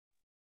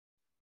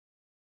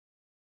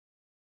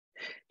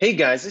Hey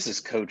guys, this is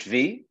Coach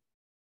V.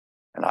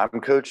 And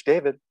I'm Coach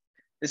David.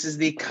 This is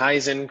the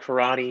Kaizen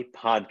Karate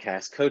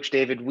Podcast. Coach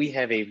David, we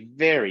have a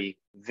very,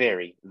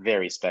 very,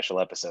 very special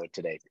episode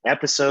today.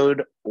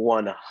 Episode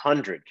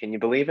 100. Can you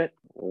believe it?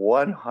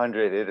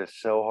 100. It is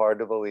so hard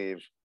to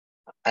believe.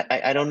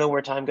 I don't know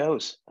where time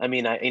goes. I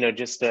mean,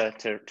 just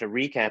to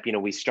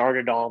recap, we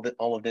started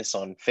all of this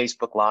on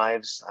Facebook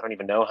Lives. I don't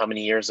even know how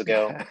many years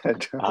ago.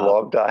 A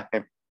long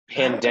time.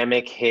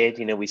 Pandemic hit,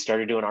 we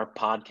started doing our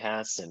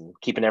podcasts and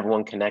keeping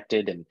everyone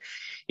connected. And,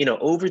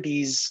 over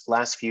these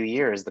last few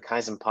years, the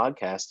Kaizen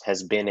podcast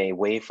has been a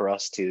way for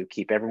us to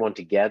keep everyone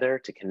together,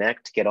 to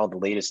connect, to get all the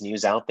latest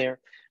news out there,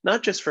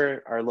 not just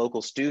for our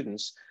local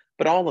students,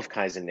 but all of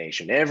Kaizen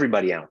Nation,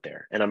 everybody out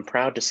there. And I'm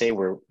proud to say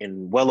we're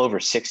in well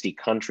over 60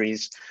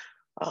 countries.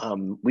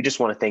 We just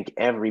want to thank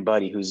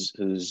everybody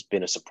who's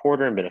been a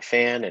supporter and been a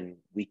fan, and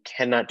we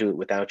cannot do it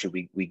without you.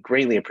 We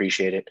greatly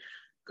appreciate it.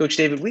 Coach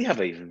David, we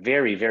have a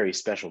very, very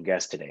special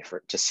guest today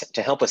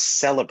to help us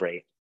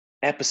celebrate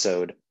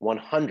episode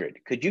 100.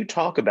 Could you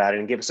talk about it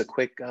and give us a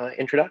quick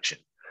introduction?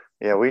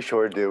 Yeah, we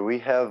sure do. We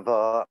have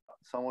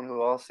someone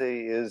who I'll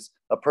say is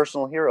a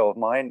personal hero of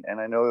mine,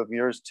 and I know of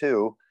yours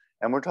too.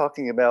 And we're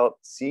talking about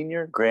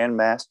Senior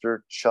Grandmaster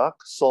Chuck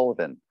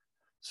Sullivan.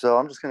 So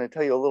I'm just going to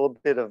tell you a little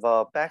bit of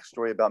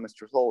backstory about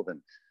Mr.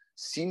 Sullivan.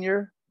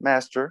 Senior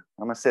Master,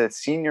 I'm going to say it's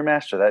Senior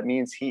Master. That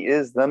means he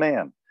is the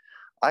man.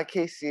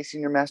 IKCA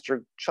Senior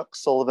Master Chuck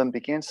Sullivan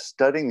began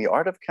studying the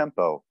art of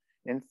Kempo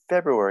in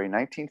February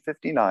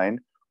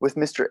 1959 with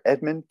Mr.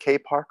 Edmund K.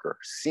 Parker,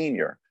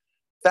 Sr.,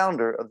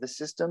 founder of the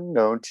system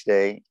known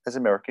today as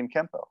American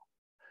Kempo.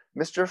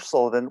 Mr.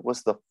 Sullivan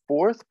was the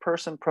fourth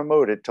person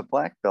promoted to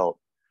black belt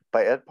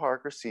by Ed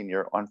Parker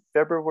Sr. on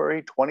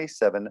February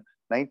 27,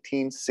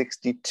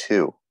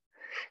 1962.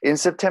 In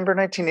September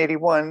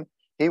 1981,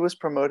 he was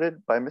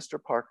promoted by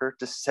Mr. Parker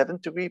to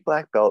 7th degree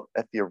black belt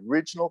at the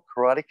original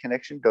Karate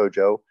Connection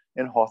Dojo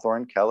in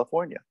Hawthorne,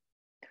 California.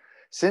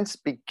 Since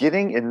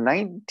beginning in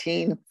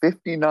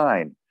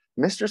 1959,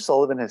 Mr.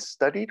 Sullivan has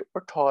studied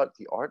or taught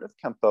the art of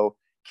Kempo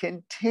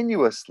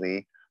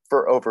continuously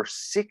for over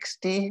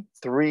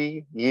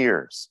 63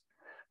 years.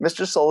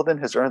 Mr. Sullivan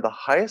has earned the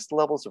highest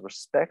levels of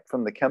respect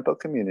from the Kempo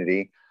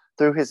community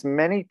through his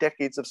many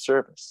decades of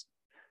service.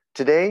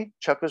 Today,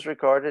 Chuck is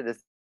regarded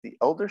as the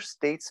elder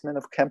statesman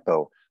of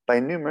Kempo by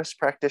numerous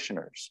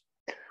practitioners.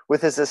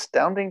 With his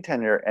astounding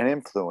tenure and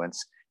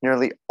influence,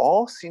 nearly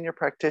all senior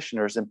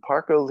practitioners in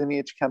Parko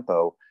lineage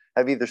Kempo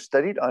have either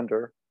studied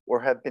under or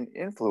have been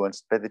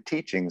influenced by the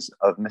teachings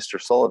of Mr.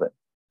 Sullivan.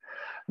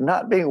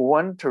 Not being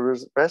one to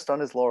rest on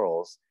his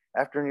laurels,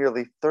 after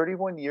nearly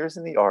 31 years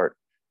in the art,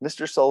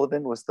 Mr.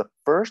 Sullivan was the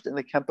first in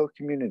the Kempo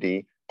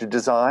community to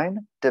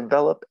design,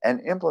 develop,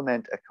 and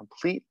implement a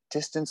complete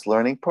distance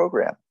learning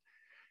program.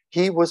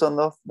 He was on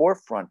the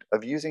forefront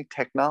of using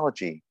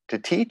technology to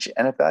teach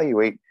and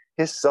evaluate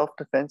his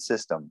self-defense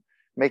system,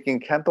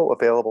 making Kempo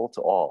available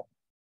to all.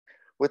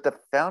 With the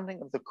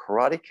founding of the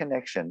Karate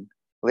Connection,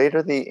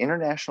 later the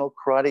International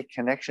Karate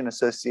Connection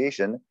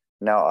Association,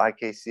 now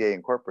IKCA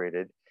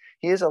Incorporated,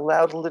 he has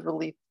allowed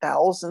literally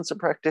thousands of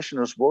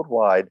practitioners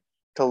worldwide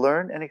to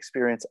learn and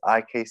experience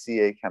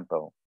IKCA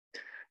Kempo.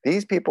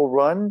 These people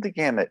run the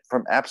gamut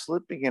from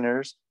absolute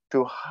beginners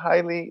to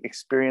highly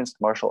experienced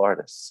martial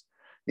artists.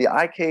 The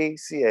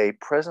IKCA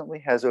presently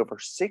has over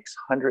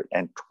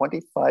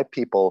 625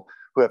 people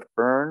who have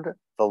earned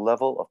the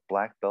level of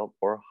black belt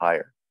or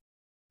higher.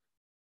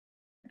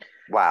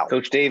 Wow.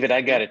 Coach David,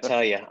 I got to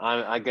tell you,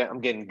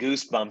 I'm getting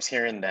goosebumps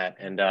hearing that.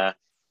 And,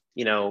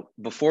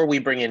 before we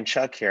bring in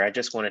Chuck here, I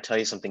just want to tell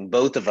you something.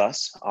 Both of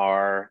us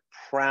are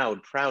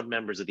proud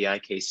members of the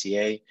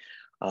IKCA.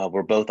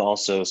 We're both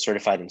also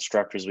certified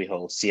instructors. We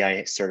hold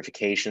CIA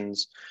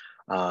certifications.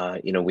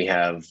 We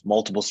have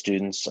multiple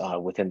students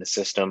within the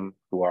system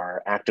who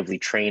are actively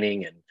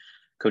training. And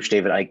Coach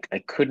David, I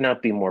could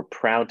not be more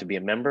proud to be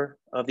a member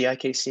of the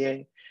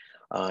IKCA.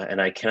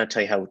 And I cannot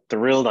tell you how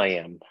thrilled I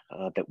am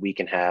that we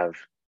can have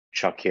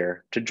Chuck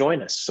here to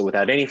join us. So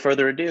without any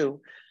further ado,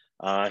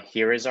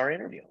 here is our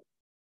interview.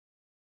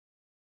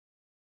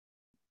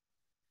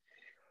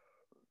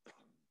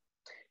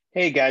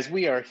 Hey guys,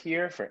 we are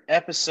here for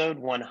episode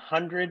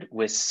 100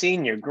 with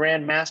Senior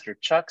Grandmaster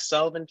Chuck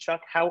Sullivan.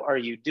 Chuck, how are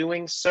you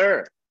doing,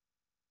 sir?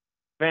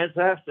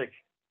 Fantastic.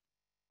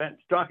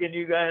 Talking to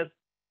you guys,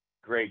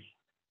 great.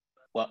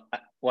 Well,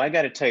 I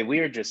got to tell you, we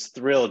are just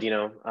thrilled.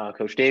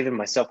 Coach David and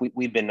myself,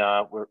 we've been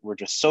we're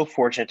just so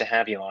fortunate to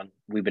have you on.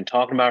 We've been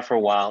talking about it for a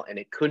while, and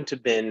it couldn't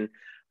have been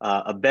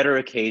a better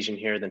occasion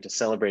here than to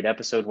celebrate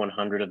episode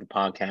 100 of the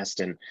podcast.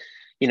 And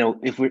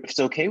if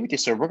it's okay with you,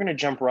 sir, we're going to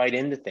jump right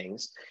into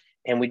things.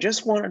 And we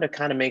just wanted to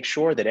kind of make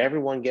sure that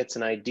everyone gets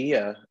an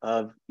idea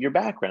of your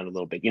background a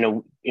little bit.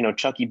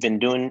 Chuck, you've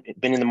been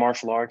in the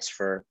martial arts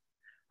for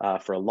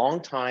a long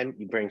time.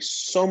 You bring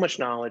so much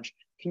knowledge.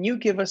 Can you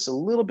give us a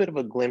little bit of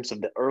a glimpse of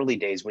the early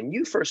days when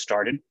you first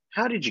started?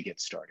 How did you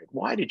get started?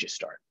 Why did you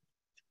start?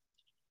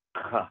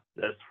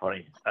 That's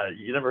funny.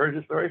 You never heard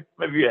this story?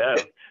 Maybe you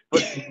have,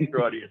 but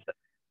your audience.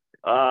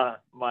 My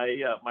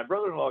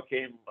brother-in-law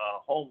came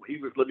home. He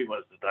was living with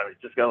us at the time. He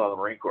just got out of the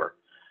Marine Corps,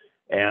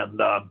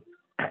 and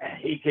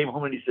he came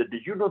home and he said,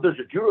 "Did you know there's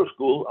a judo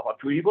school on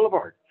Tweedy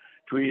Boulevard?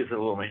 Tweedy is a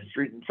little main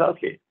street in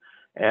Southgate."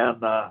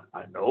 And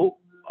I know,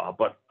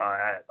 but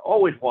I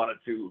always wanted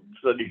to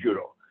study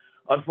judo.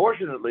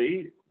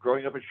 Unfortunately,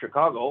 growing up in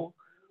Chicago,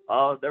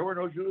 there were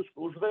no judo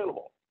schools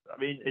available. I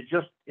mean, it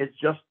just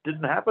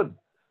didn't happen.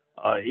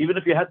 Even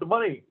if you had the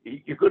money,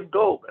 you couldn't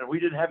go, and we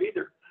didn't have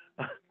either.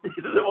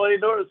 Neither the money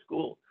nor the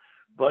school.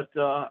 But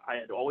I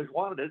had always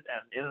wanted it,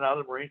 and in and out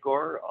of the Marine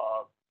Corps,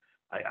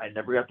 I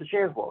never got the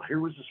chance. Well, here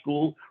was a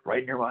school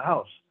right near my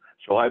house,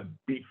 so I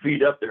beat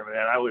feet up there,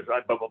 man.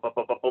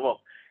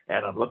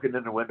 And I'm looking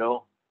in the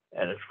window,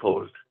 and it's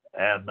closed.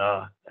 And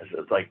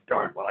it's like,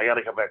 darn, well, I got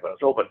to come back when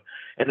it's open.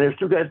 And there's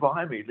two guys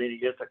behind me leaning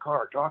against a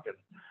car talking,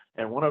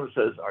 and one of them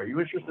says, "Are you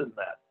interested in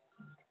that?"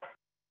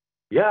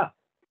 "Yeah."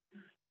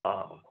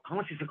 "How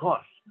much does it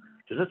cost?"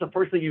 Because that's the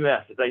first thing you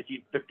asked. It's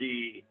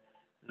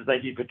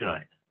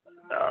 1959.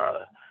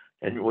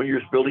 And when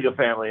you're building a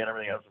family and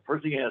everything else, the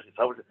first thing you ask is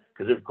how much,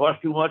 because if it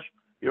costs too much,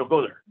 you don't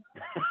go there.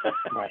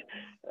 Right.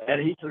 And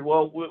he said,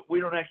 "Well,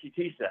 we don't actually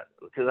teach that,"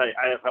 because I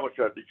asked how much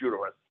are the judo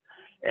lessons.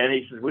 And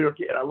he says, "We don't."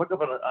 And I look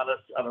up on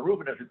a roof,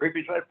 and there's a great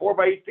big sign, 4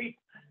 by 8 feet.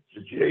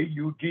 It's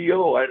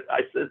JUDO.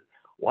 I said,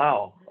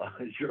 "Wow,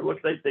 it sure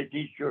looks like they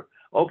teach judo."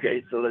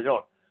 Okay, so they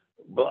don't.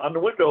 But on the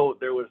window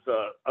there was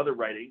other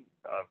writing,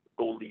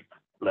 gold leaf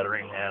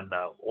lettering, and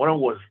one of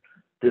them was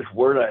this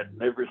word I had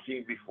never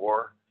seen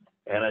before.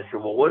 And I said,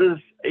 "Well, what does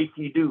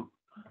Aikido?"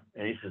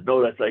 And he said,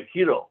 "No, that's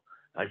Aikido."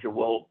 I said,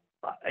 "Well,"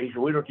 he said,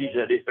 "we don't teach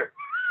that either."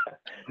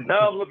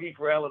 Now I'm looking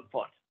for Alan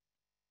Funt.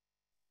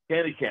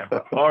 Candy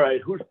camera. All right,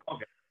 who's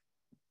okay?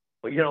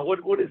 Well,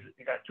 what is it?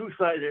 You got two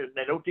sides there, and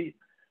they don't teach.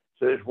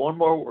 So there's one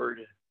more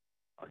word.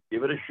 I'll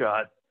give it a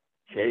shot.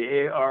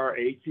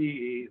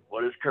 Karate.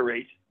 What is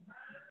karate?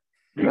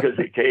 Because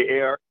it's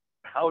KAR.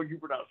 How would you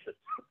pronounce it?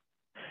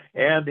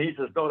 And he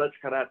says, "No, that's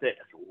karate." I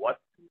said,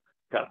 "What?"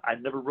 I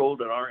never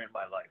rolled an R in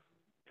my life.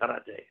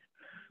 Karate.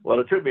 Well,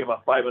 it took me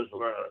about 5 minutes to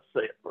learn how to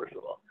say it, first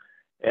of all.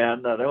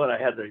 And then when I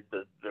had the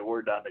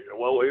word down, they said,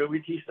 "Well, where do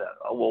we teach that?"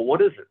 "Oh, well,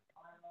 what is it?"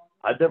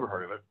 I'd never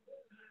heard of it.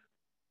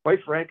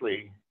 Quite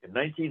frankly, in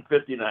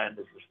 1959,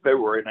 this is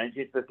February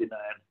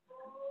 1959,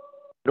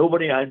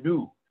 nobody I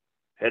knew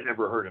had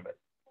ever heard of it.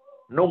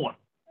 No one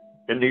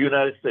in the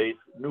United States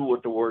knew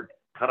what the word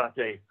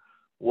karate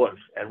was.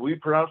 And we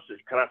pronounced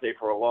it karate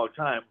for a long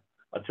time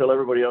until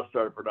everybody else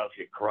started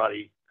pronouncing it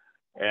karate.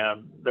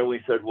 And then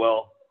we said,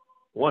 well,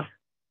 once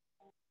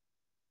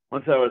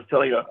I was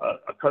telling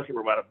a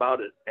customer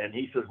about it, and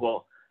he says,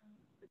 "Well,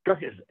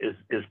 Chuck, is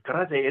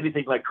karate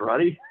anything like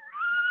karate?"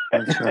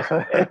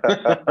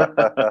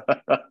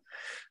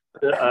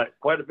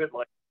 Quite a bit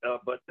like,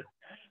 but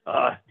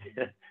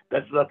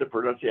that's not the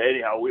pronunciation.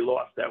 Anyhow, we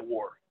lost that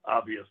war.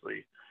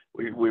 Obviously,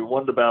 we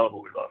won the battle,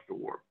 but we lost the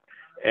war,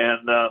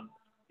 and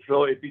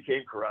so it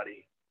became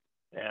karate.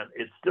 And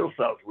it still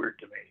sounds weird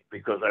to me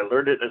because I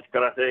learned it as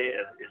karate,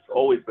 and it's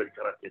always been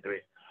karate to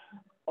me.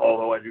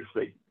 Although I do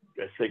say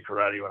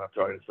karate when I'm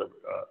talking to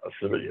a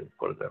civilian,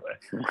 put it that way.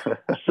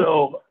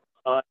 So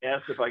I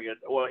asked if I could.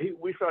 Well,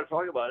 we started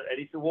talking about it, and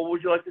he said, "Well,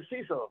 would you like to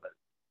see some of it?"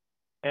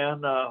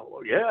 And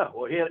well, yeah.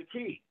 Well, he had a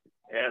key,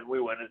 and we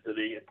went into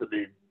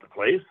the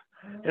place,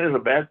 and there's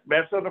a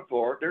mats on the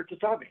floor. There's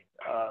tatami,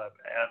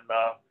 and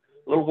a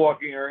little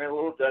walking area, a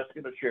little desk,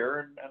 and a chair,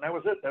 and that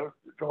was it. That was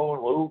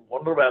one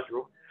little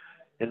bathroom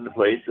in the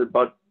place,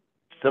 about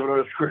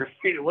 700 square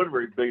feet. It wasn't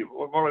very big,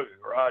 more like a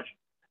garage.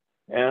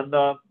 And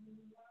so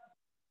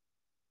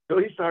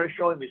he started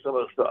showing me some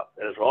of the stuff,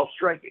 and it's all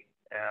striking.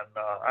 And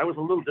I was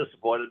a little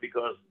disappointed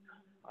because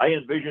I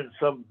envisioned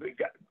some big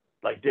guy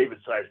like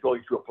David Size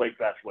going through a plate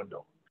glass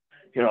window.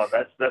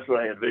 That's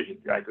what I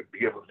envisioned. I could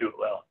be able to do it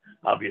well.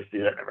 Obviously,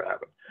 that never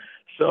happened.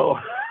 So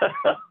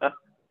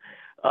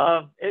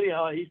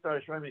anyhow, he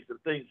started showing me some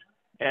things,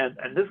 and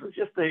this was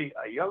just a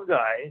young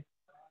guy,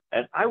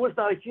 and I was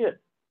not a kid.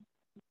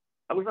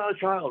 I was not a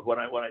child when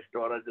I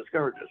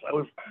discovered this. I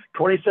was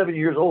 27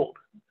 years old,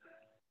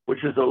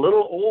 which is a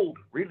little old,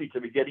 really, to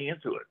be getting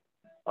into it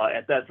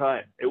at that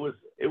time. It was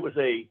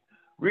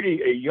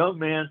really a young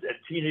man's and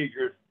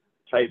teenager's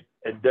type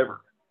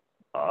endeavor.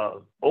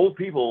 Old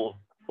people.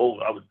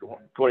 I was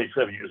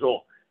 27 years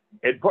old,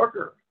 and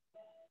Parker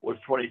was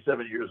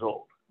 27 years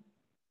old,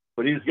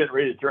 but he was getting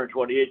ready to turn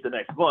 28 the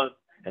next month,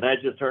 and I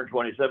just turned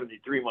 27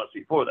 3 months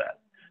before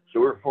that.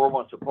 So we're 4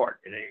 months apart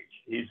in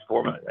age. He's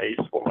 4 months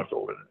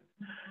older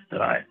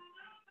than I.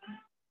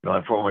 No,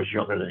 I'm 4 months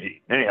younger than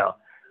he. Anyhow,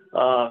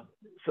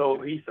 so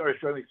he started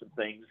showing me some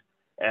things,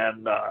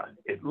 and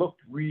it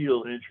looked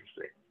real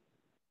interesting.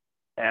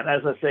 And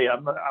as I say,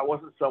 I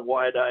wasn't some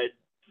wide-eyed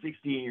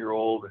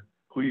 16-year-old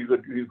who you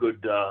could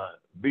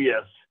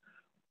BS,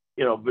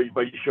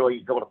 by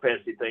showing a couple of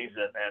fancy things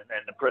and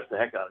impress the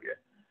heck out of you.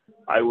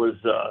 I was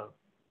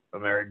a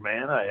married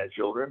man. I had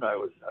children. I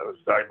was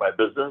starting my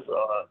business,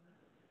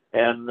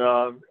 and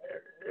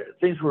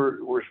things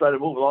were starting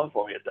to move along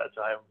for me at that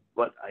time.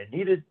 But I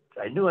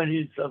knew I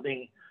needed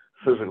something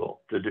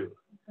physical to do.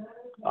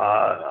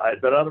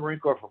 I'd been out of the Marine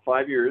Corps for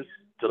 5 years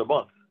to the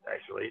month,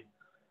 actually.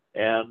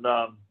 And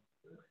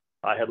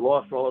I had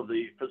lost all of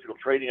the physical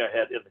training I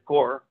had in the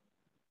Corps.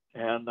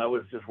 And I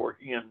was just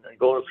working and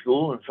going to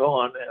school and so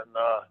on. And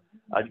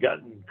I'd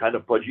gotten kind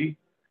of pudgy.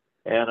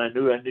 And I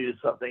knew I needed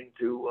something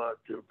to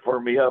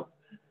firm me up.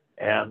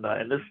 And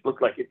this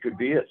looked like it could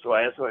be it. So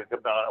I asked if I could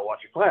come down and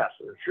watch a class.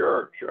 I said,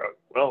 sure.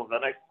 Well,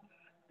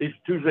 these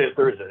Tuesday and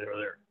Thursday, they were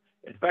there.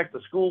 In fact,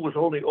 the school was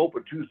only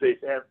open Tuesdays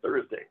and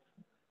Thursdays,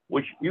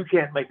 which you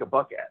can't make a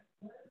buck at.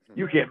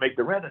 You can't make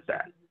the rent at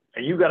that.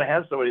 And you got to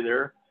have somebody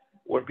there.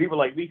 When people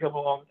like me come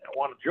along and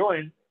want to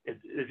join,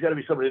 there's got to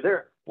be somebody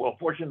there. Well,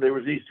 fortunately, there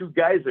was these two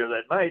guys there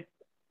that night,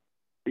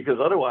 because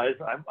otherwise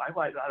I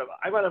might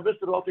have missed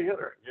it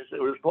altogether.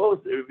 It was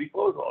closed. It would be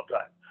closed all the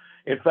time.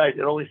 In fact,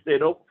 it only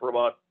stayed open for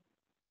about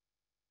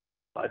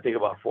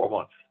 4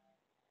 months.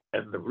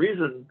 And the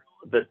reason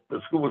that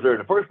the school was there in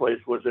the first place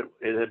was that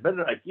it had been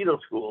an Aikido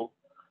school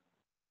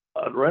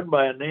run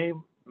by a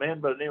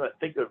man by the name, I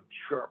think, of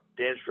Sharp,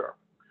 Dan Sharp.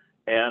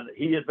 And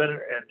he had been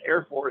an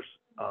Air Force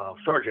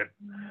sergeant.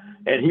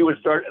 And he would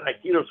start an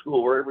Aikido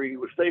school wherever he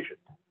was stationed.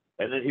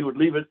 And then he would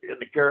leave it in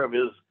the care of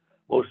his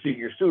most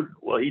senior student.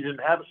 Well, he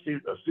didn't have a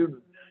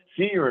student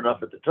senior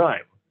enough at the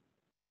time.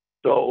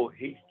 So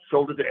he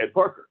sold it to Ed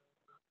Parker.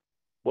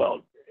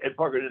 Well, Ed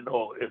Parker didn't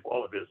know if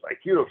all of his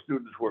Aikido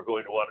students were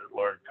going to want to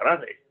learn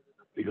karate,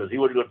 because he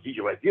wasn't going to teach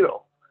them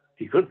Aikido.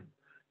 He couldn't.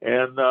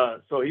 And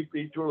so he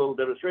threw a little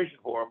demonstration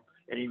for them,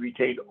 and he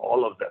retained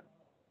all of them.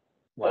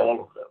 Wow.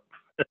 All of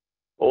them.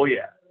 Oh,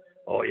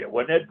 yeah.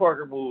 When Ed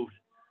Parker moved,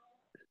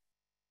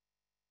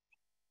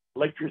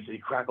 electricity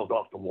crackled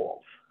off the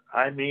walls.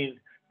 I mean,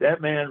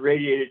 that man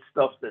radiated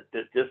stuff that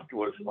just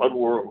was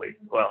unworldly.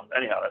 Well,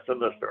 anyhow, that's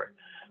another story.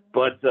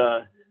 But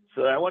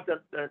so I went to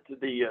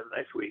the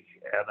next week,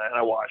 and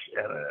I watched.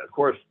 And of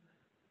course,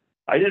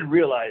 I didn't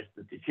realize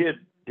that the kid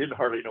didn't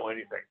hardly know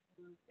anything.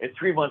 In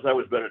 3 months, I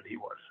was better than he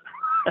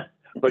was.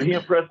 But he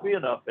impressed me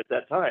enough at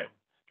that time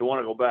to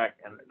want to go back,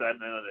 and that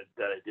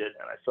I did.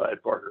 And I saw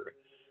Ed Parker,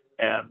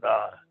 and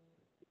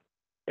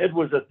Ed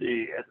was at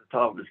the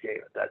top of his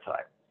game at that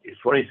time. He's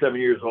 27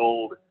 years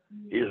old.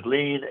 He is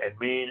lean and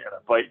mean and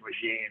a fighting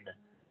machine.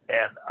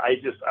 And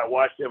I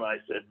watched him, and I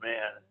said,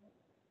 man,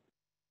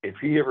 if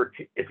he ever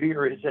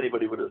hits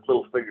anybody with his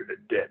little finger,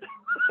 they're dead.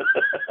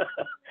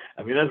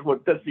 I mean,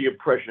 that's the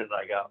impression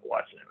I got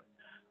watching him.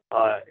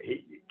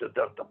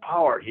 The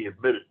power he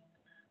emitted,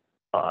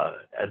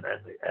 and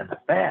the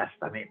fast.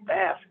 I mean,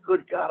 fast.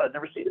 Good God, I've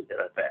never seen him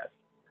that fast.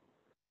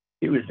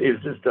 He was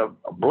just a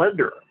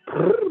blender.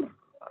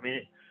 I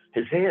mean,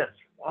 his hands.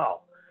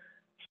 Wow.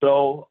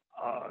 So,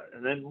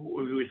 and then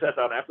we sat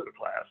down after the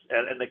class,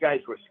 and the guys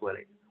were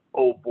sweating.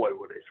 Oh boy,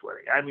 were they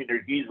sweating! I mean,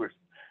 their gis were.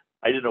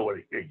 I didn't know what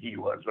a gi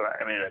was, but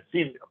I mean, I'd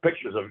seen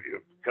pictures of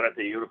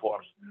karate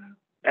uniforms.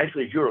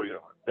 Actually, judo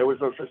uniforms. There was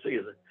no such thing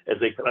as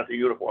a karate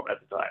uniform at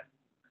the time.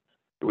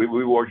 We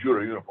wore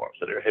judo uniforms,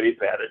 so they're heavy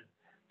padded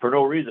for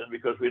no reason,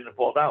 because we didn't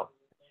fall down.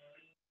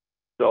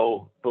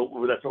 So, but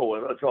that's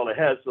all they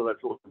had. So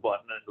that's what we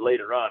bought. And then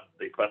later on,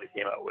 they finally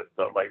came out with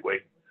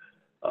lightweight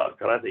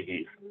karate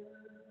gis.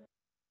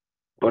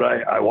 But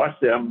I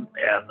watched them,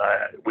 and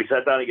we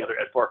sat down together,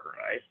 Ed Parker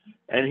and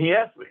I, and he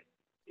asked me.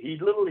 He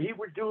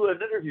would do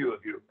an interview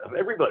of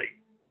everybody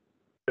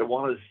that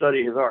wanted to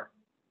study his art,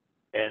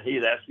 and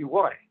he'd ask you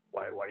why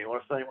do you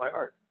want to study my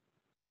art?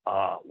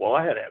 Well,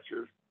 I had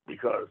answers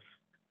because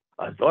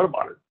I thought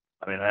about it.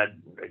 I mean, I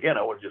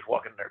wasn't just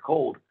walking in there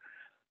cold,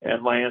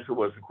 and my answer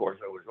was, of course,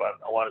 I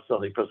wanted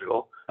something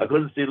physical. I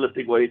couldn't see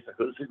lifting weights. I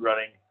couldn't see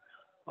running.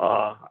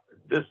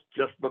 This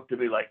just looked to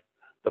me like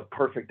the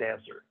perfect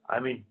answer. I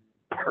mean,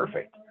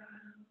 perfect.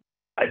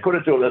 I put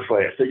it to him this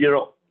way. I said,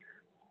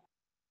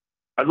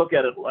 I look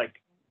at it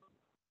like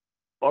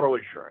auto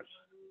insurance.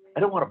 I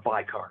don't want to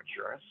buy car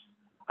insurance.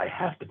 I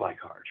have to buy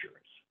car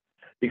insurance,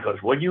 because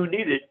when you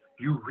need it,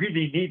 you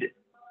really need it.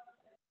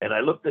 And I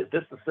looked at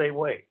this the same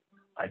way.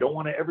 I don't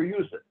want to ever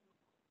use it,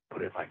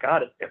 but if I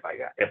got it, if I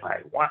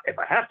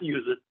have to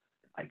use it,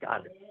 I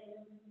got it.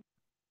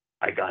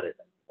 I got it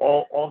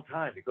all the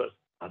time, because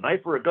a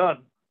knife or a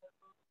gun,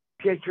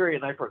 you can't carry a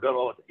knife or a gun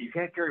all the time. You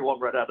can't carry one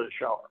right out of the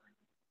shower.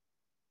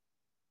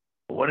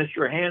 But when it's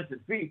your hands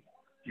and feet,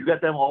 you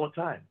got them all the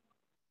time.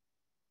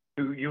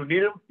 You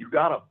need them, you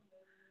got them.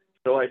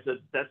 So I said,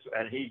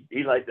 and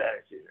he liked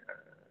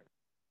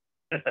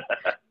that.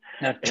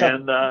 Now, Chuck,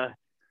 and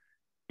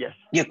yes.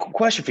 Yeah,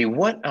 question for you.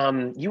 What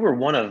you were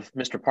one of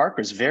Mr.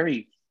 Parker's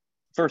very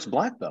first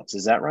black belts,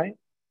 is that right?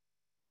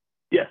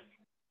 Yes.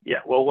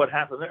 Yeah. Well, what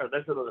happened there?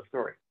 That's another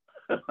story.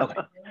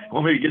 Okay.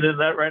 Want me to get into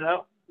that right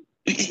now?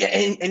 Yeah,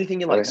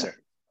 anything you like, sir.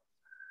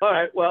 All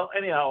right. Well,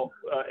 anyhow,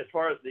 as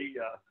far as the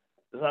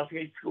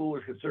Southgate School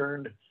is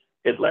concerned,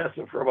 it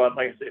lasted for about,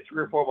 like I say,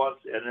 3 or 4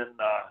 months, and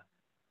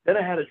then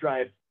I had to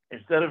drive,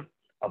 instead of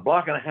a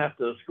block and a half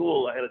to the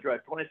school, I had to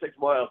drive 26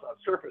 miles on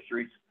surface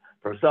streets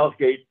from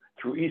Southgate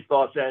through East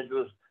Los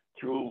Angeles,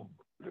 through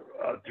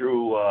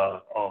Altadena,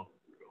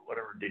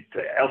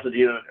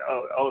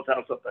 all the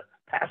towns up to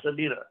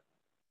Pasadena.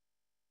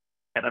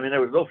 And I mean,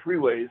 there was no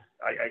freeways.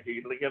 I could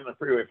get on the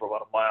freeway for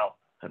about a mile,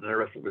 and then the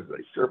rest of it was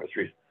like surface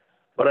streets.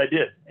 But I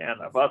did,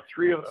 and about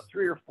three or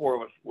four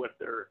of us went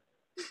there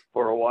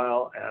for a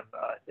while, and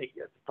I think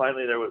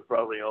finally there was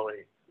probably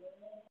only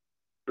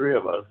three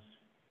of us.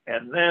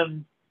 And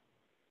then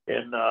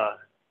in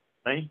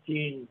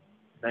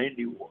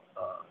 1991,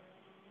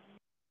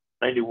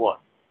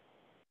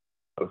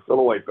 I was still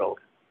a white belt.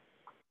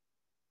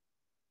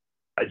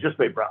 I just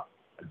made brown.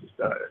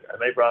 I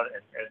made brown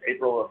in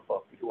April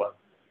of 51.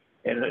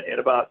 And in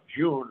about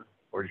June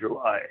or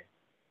July,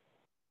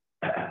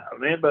 a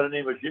man by the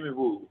name of Jimmy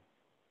Woo,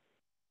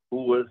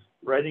 who was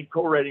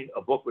co-writing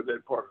a book with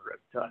Ed Parker at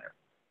the time,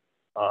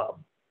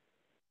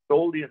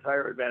 sold the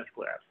entire advanced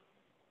class.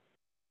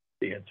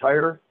 The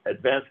entire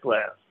advanced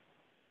class,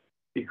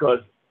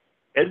 because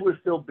Ed was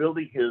still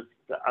building his,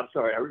 I'm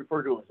sorry, I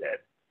refer to him as Ed,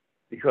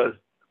 because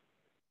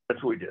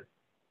that's what we did.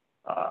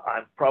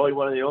 I'm probably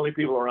one of the only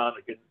people around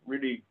that can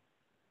really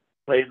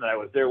claim that I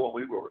was there when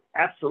we were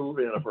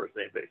absolutely on a first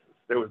name basis.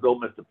 There was no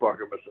Mr.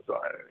 Parker, Mr.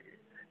 Sullivan.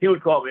 He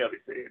would call me up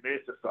and say,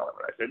 Mr.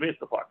 Sullivan. I said,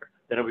 Mr. Parker.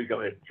 Then it would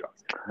come in and Chuck.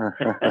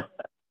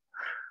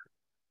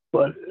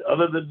 But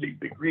other than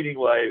the greeting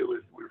way, we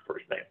were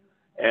first name.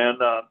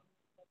 And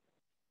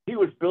he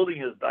was building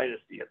his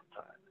dynasty at the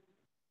time.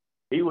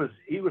 He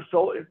was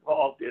so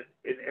involved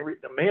in every.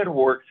 The man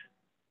worked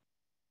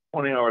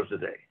 20 hours a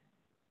day.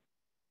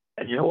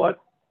 And you know what?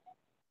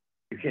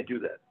 You can't do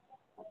that.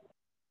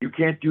 You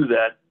can't do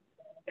that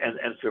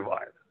and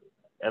survive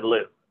and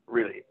live,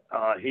 really.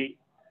 He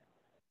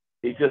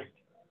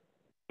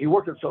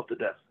worked himself to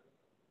death.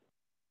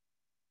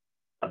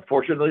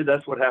 Unfortunately,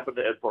 that's what happened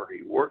to Ed Parker.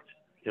 He worked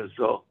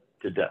himself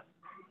to death.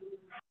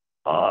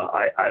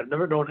 I've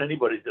never known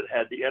anybody that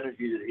had the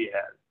energy that he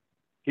had.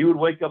 He would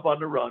wake up on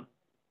the run,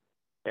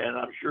 and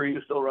I'm sure he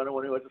was still running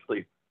when he went to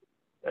sleep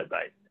at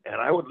night. And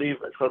I would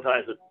leave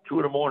sometimes at 2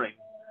 in the morning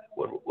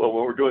when we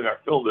were doing our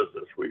film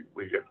business. We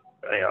get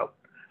anyhow.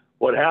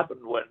 What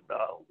happened when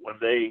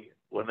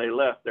they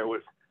left? There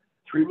was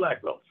 3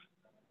 black belts.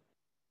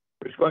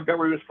 Rich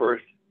Montgomery was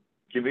first,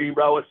 Jimmy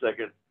Brown was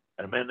second,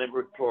 and a man named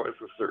Rick Flores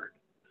was third.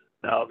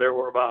 Now there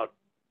were about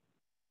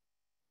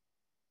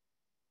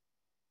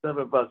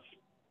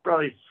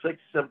probably six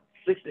to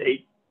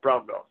 8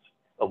 brown belts,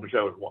 of which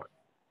I was one.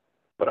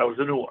 But I was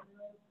a new one,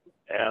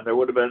 and there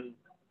would have been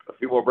a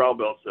few more brown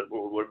belts that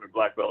would have been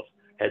black belts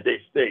had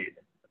they stayed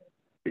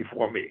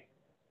before me.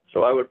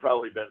 So I would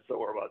probably have been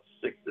somewhere about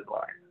 6th in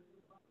line.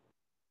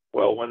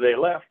 Well, when they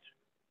left,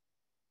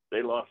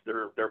 they lost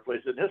their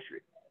place in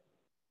history.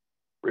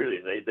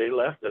 Really, they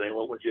left and they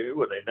went with Jimmy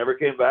Woo. They never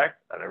came back.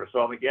 I never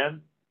saw them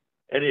again.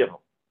 Any of them.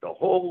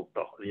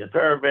 The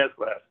entire advanced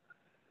class.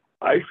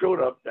 I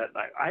showed up that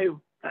night.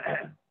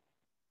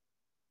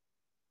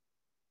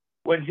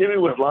 When Jimmy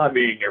was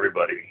lobbying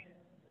everybody,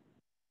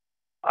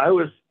 I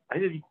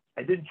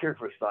didn't care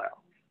for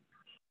style.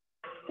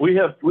 We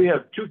have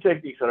 2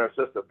 techniques in our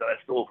system that I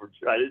stole from.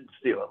 I didn't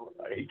steal them.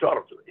 He taught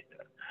them to me.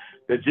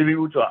 That Jimmy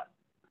Woo taught.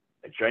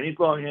 A Chinese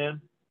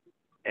longhand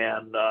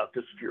and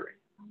Fist Fury.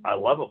 I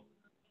love them,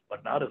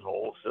 but not as a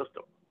whole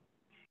system.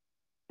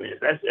 I mean,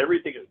 if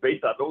everything is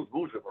based on those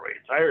moves of our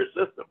entire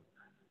system,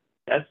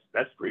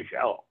 that's pretty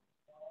shallow.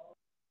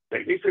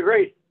 Techniques are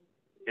great,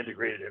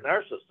 integrated in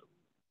our system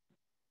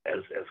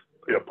as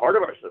part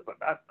of our system, but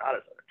not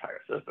as an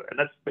entire system. And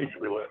that's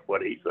basically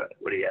what he said,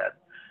 what he had.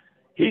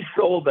 He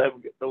sold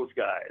those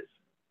guys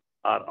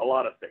on a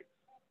lot of things.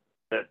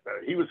 That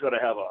he was going to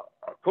have a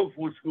kung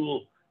fu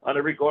school on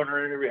every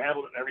corner in every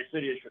hamlet in every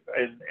city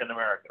in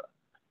America.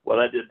 Well,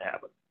 that didn't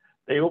happen.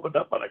 They opened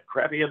up on a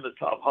crappy end of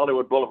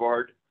Hollywood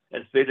Boulevard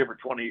and stayed there for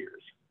 20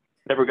 years.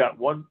 Never got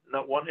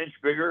not 1 inch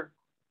bigger,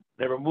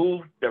 never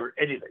moved, never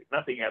anything.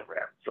 Nothing ever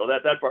happened. So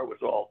that part was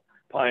all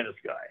pie in the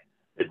sky.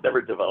 It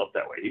never developed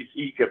that way.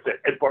 He kept saying,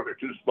 Ed Parker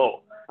too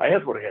slow. I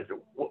asked what he had to,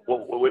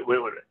 wait a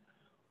minute.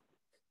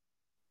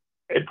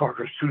 Ed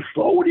Parker's too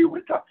slow? What are you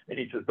talking? And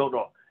he says,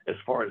 no, as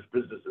far as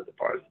business, as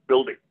far as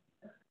building.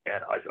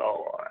 And I said,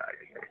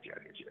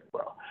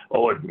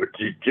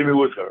 Jimmy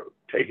was going to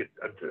take it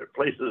to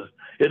places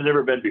it had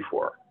never been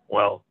before.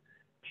 Well,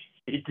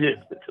 he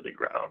did to the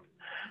ground.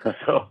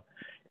 So,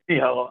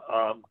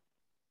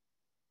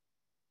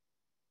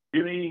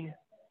 Jimmy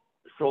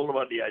sold him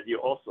on the idea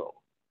also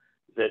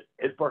that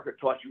Ed Parker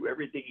taught you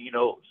everything he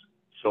knows.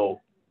 So,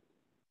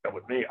 and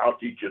with me, I'll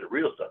teach you the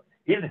real stuff.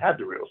 He didn't have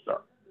the real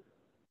stuff.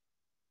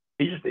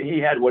 He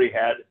had what he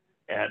had,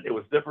 and it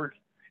was different.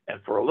 And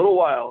for a little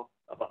while,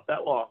 about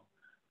that long,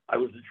 I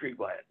was intrigued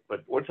by it.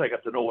 But once I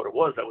got to know what it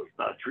was, I was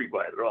not intrigued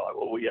by it at all. It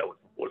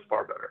was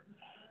far better.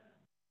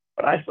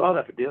 But I saw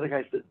that, but the other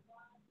guys didn't.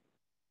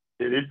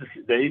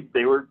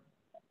 They were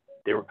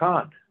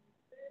conned.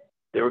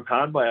 They were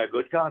conned by a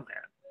good con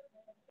man.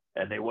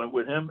 And they went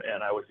with him,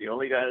 and I was the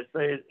only guy that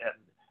stayed. And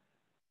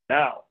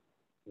now,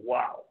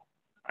 wow.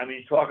 I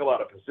mean, talk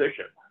about a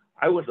position.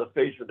 I was the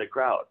face of the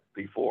crowd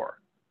before.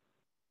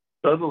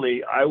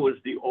 Suddenly, I was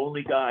the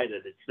only guy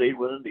that had stayed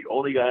with him, the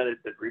only guy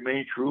that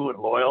remained true and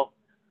loyal.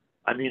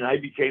 I mean, I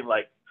became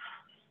like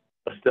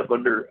a step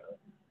under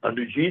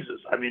under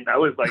Jesus. I mean, I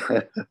was like,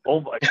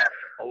 oh my,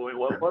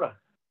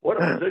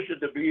 what a position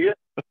to be in.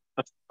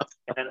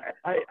 And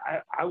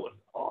I was,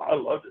 I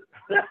loved it.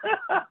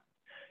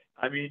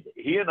 I mean,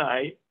 he and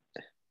I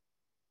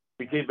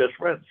became best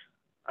friends.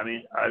 I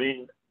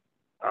mean,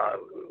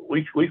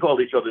 we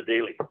called each other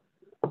daily,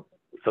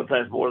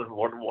 sometimes more than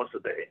once a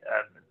day,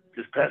 and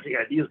just passing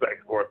ideas back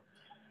and forth.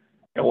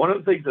 And one of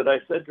the things that I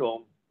said to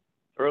him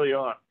early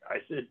on,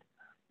 I said,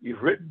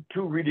 "You've written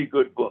 2 really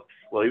good books."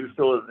 Well, he was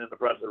still in the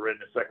process of writing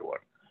the second one.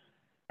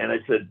 And I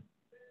said,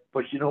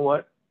 "But you know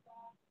what?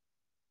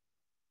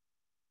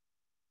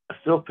 If a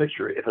still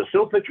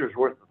picture is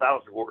worth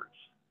 1,000 words,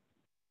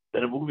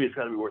 then a movie is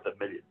going to be worth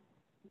 1,000,000.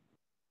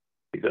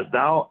 Because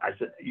now," I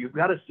said, "you've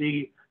got to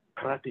see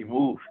karate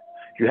move.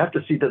 You have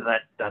to see the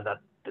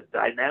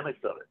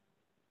dynamics of it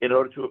in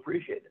order to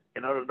appreciate it,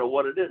 in order to know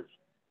what it is."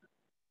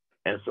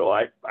 And so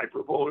I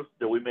proposed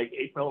that we make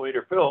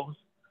 8mm films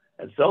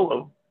and sell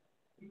them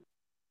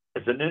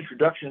as an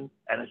introduction.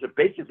 And I said,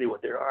 basically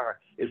what they are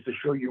is to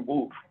show you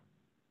move.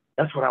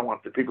 That's what I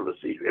want the people to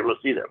see, able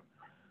to see them.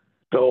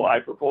 So I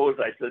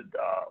proposed, I said,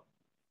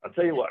 I'll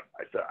tell you what,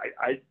 I said,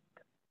 I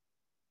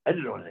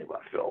didn't know anything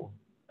about film,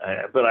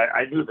 but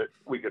I knew that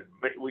we could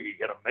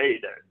get them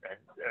made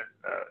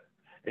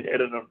and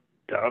edit them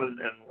down, and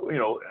you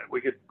know,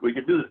 we could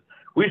do this.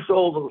 We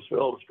sold those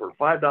films for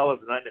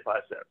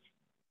 $5.95.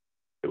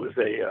 It was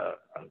a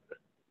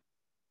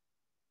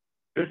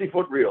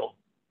 50-foot reel,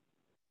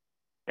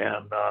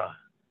 and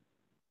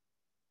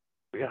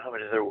we got how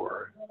many there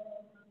were,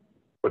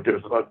 but there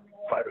was about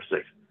 5 or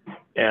 6,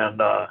 and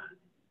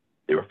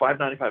they were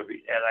 $5.95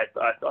 each. And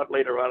I thought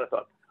later on,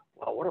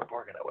 wow, what a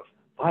bargain that was.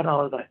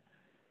 $5.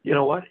 You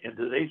know what? In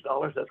today's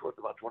dollars, that's worth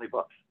about $20.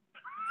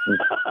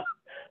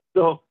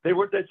 So they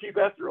weren't that cheap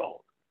after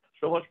all.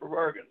 So much for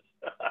bargains.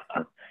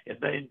 In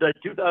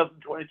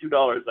 2022,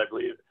 I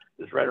believe,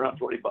 it's right around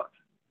 $20.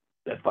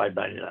 At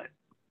 $5.99.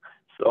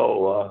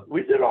 So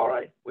we did all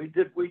right. We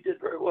did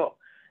very well.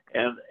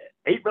 And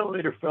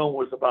 8mm film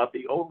was about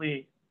the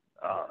only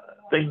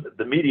thing,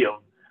 the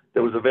medium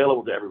that was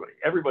available to everybody.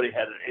 Everybody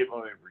had an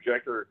 8mm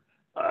projector,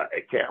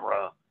 a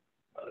camera,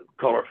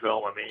 color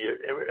film. I mean,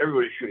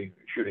 everybody's shooting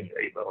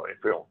 8mm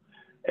film.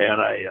 And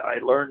I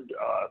learned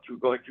through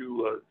going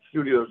to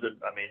studios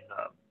and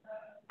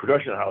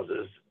production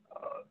houses.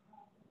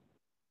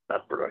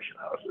 Not production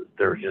houses.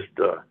 They're just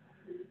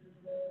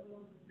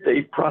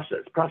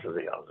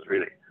processing houses,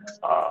 really.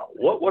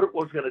 What it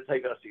was going to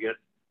take us to get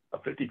a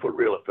 50-foot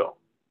reel of film?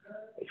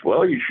 It's,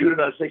 well, you shoot it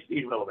on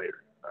 16mm.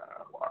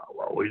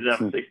 Well, we didn't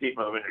have a 16mm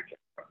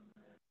camera.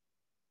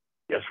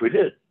 Yes, we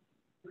did.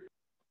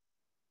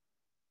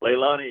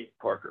 Leilani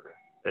Parker,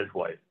 his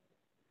wife,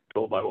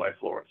 told my wife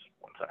Florence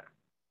one time.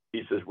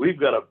 He says, "We've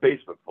got a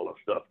basement full of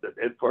stuff that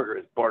Ed Parker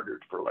has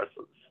bartered for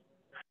lessons."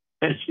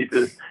 And she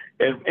says,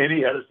 and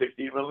he had a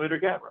 16mm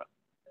camera,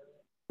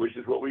 which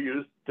is what we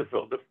used to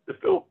film the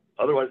film.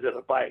 Otherwise, they had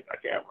to buy a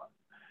camera.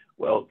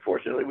 Well,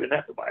 fortunately, we didn't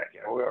have to buy a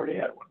camera. We already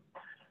had one.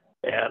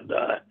 And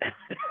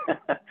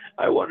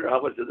I wonder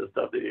how much of the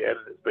stuff that he had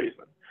in his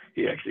basement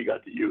he actually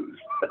got to use.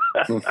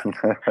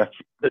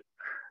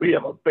 We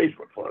have a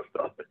basement full of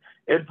stuff.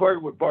 Ed Parker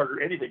would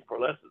barter anything for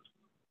lessons.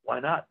 Why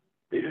not?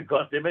 They didn't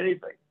cost him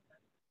anything.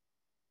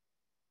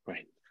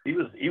 Right. He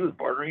was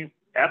bartering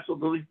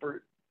absolutely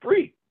for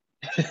free.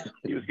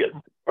 He was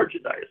getting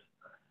merchandise.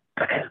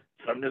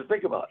 Something to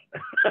think about.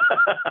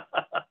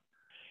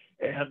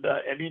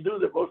 And he knew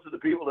that most of the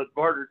people that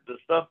bartered the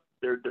stuff,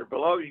 their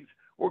belongings,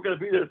 weren't going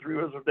to be there 3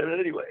 months from then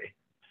anyway.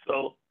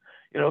 So,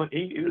 you know,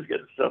 he was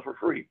getting stuff for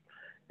free,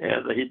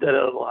 and he did that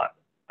a lot.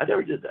 I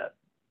never did that.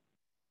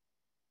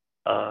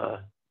 I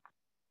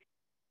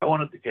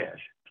wanted the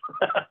cash.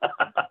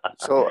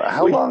 So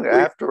how long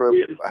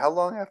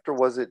after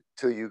was it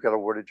till you got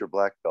awarded your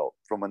black belt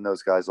from when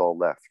those guys all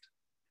left?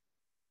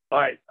 All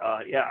right.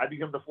 Yeah, I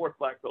became the 4th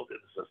black belt in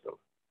the system,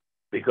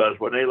 because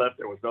when they left,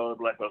 there was no other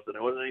black belt, and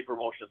there wasn't any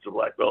promotions to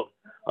black belt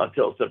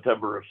until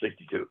September of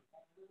 '62.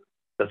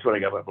 That's when I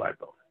got my black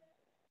belt.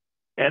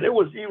 And he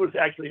was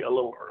actually a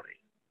little early.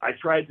 I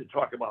tried to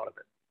talk him out of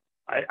it.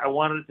 I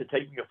wanted it to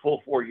take me a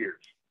full 4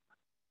 years.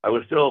 I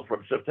was still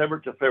from September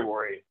to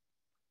February,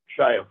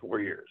 shy of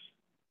 4 years.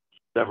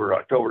 September,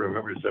 October,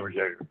 November, December,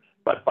 January,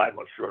 about 5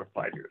 months short of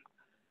 5 years,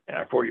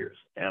 4 years.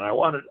 And I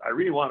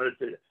really wanted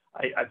to.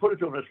 I put it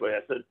to him this way.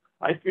 I said,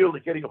 I feel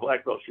that getting a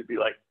black belt should be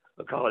like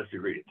a college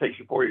degree. It takes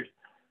you 4 years.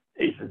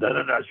 He said,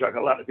 no, Chuck. A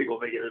lot of people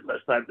make it in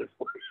less time than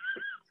 4 years.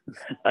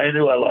 I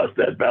knew I lost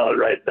that battle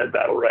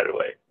right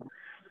away.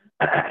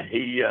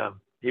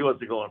 He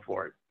wasn't going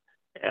for it,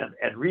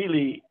 and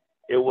really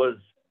it was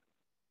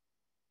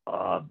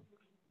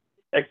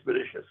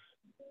expeditious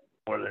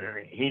more than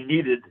anything.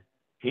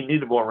 He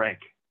needed more rank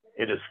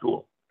in his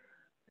school,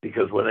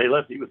 because when they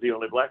left, he was the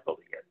only black belt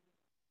again.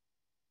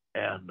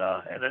 And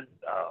then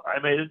I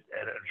made it,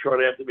 and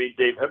shortly after me,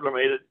 Dave Hebler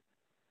made it,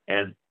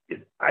 and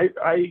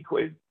I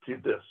equate to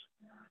this.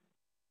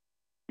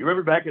 You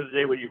remember back in the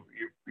day when you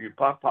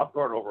pop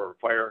popcorn over a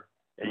fire,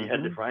 and you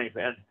had the frying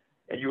pan,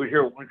 and you would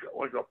hear one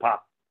go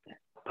pop,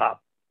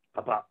 pop,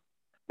 pop, pop.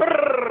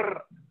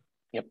 Brrr.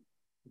 Yep.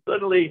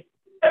 Suddenly,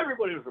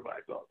 everybody was a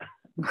black belt.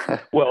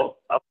 Well,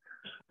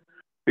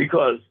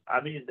 because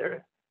I mean,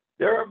 there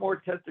are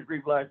more 10th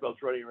degree black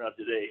belts running around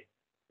today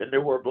than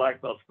there were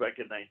black belts back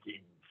in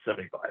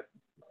 1975.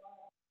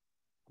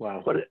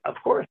 Wow. But of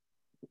course,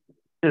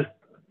 that's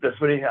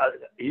what I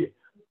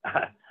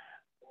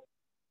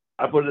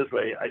put it this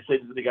way. I say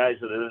to the guys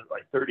that are in it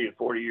like 30 and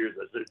 40 years,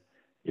 I said,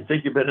 you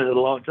think you've been in it a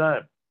long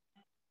time?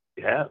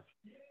 You have.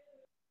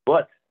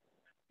 But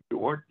you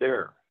weren't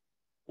there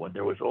when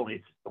there was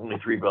only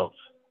 3 belts,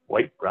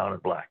 white, brown,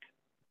 and black.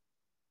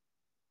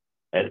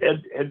 And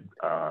Ed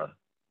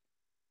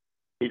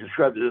he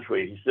described it this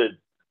way. He said,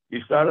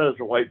 you started as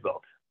a white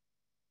belt.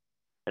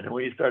 And then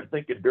when you start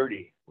thinking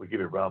dirty, we give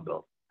you a brown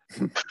belt.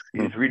 You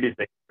just really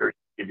think dirty,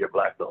 give you a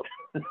black belt.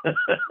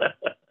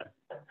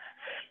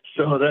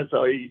 So that's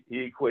how he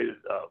equated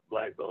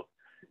black belt.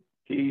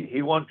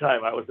 He one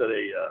time, I was at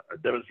a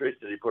demonstration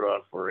that he put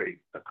on for a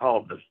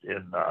columnist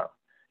in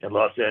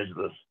Los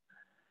Angeles.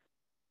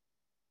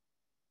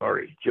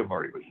 Jim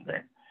Murray was his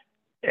name.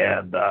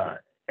 And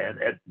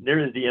at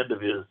near the end of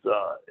his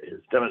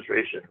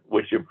demonstration,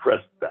 which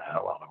impressed the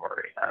hell out of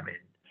Murray. I mean,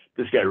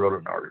 this guy wrote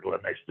an article the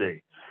next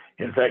day.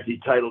 In fact, he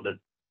titled it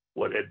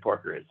what Ed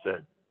Parker had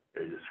said.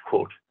 His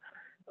quote.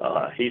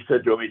 He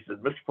said to him, he said,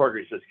 Mr. Parker,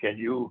 he says, can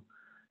you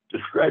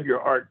describe your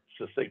art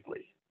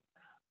succinctly?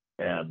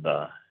 And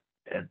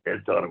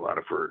Ed thought about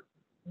it for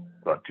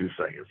about 2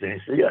 seconds. And he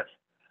said, yes.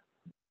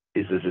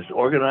 He says, it's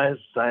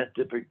organized,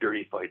 scientific,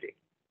 dirty fighting.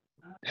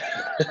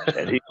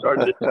 And he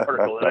started this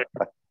article.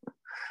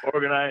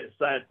 Organized,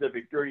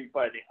 scientific, dirty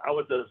fighting. I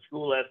was at a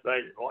school last night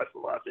in Los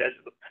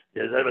Angeles.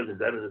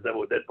 That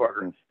was Ed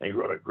Parker, and he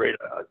wrote a great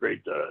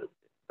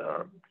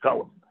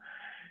column.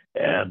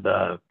 And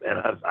I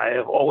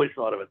have always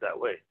thought of it that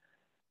way.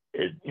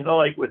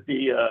 Like with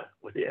the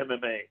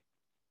MMA,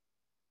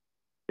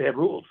 they have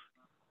rules.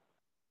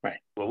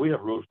 Right. Well, we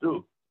have rules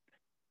too.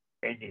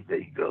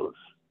 Anything goes.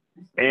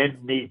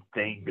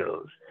 Anything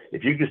goes.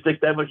 If you can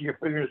stick that much of your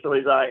finger in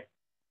somebody's eye,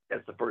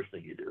 that's the first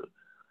thing you do.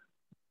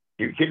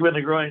 You kick them in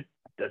the groin.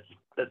 That's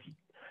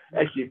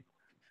actually,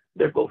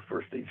 they're both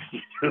first things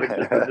you do.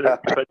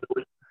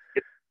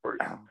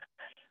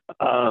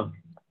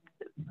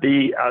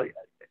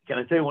 Can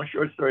I tell you one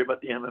short story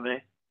about the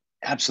MMA?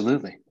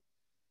 Absolutely.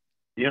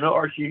 Do you know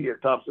Archie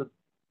Thompson?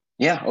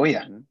 Yeah. Oh,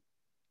 yeah.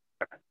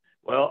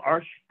 Well,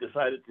 Arch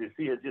decided to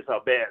see just how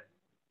bad,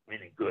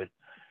 meaning good,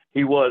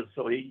 he was.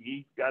 So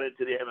he got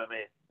into the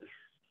MMA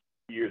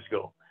years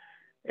ago,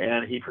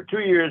 and for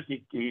 2 years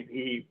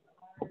he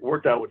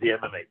worked out with the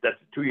MMA. That's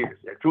 2 years.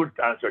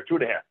 2.5.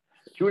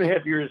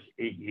 2.5 years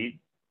he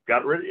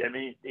got ready. I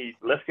mean, he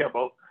left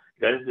Kempo,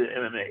 got into the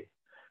MMA,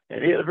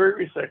 and he had a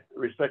very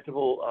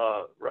respectable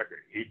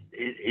record.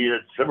 He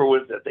had several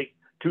wins, I think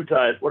 2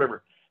 ties,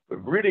 whatever,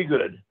 but really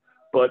good.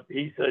 But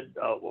he said,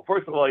 well,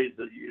 first of all, he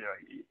said, you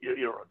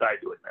don't die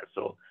doing that.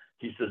 So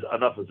he says,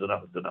 enough is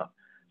enough is enough.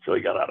 So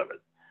he got out of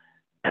it,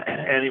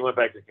 and he went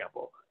back to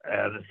Kempo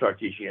and started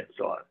teaching it and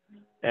so on.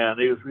 And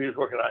he was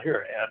working out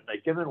here, and I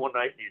came in one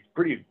night, and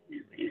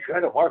he's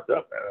kind of marked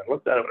up. And I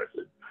looked at him and I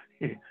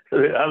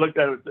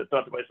said,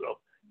 thought to myself,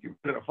 you're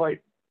going to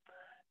fight?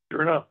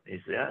 Sure enough. He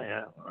said,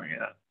 yeah.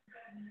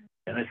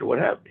 And I said, what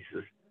happened?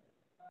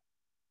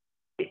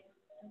 He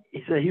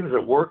said he was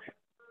at work.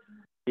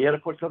 He had to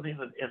put something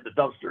in the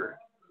dumpster,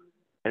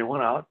 and he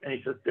went out, and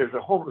he said, there's a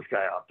homeless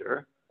guy out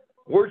there.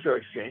 Words are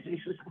exchanged. He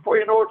says, before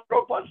you know it,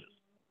 throw punches.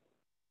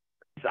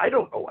 He said, I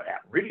don't know what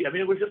happened, really. I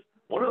mean, it was just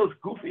one of those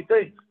goofy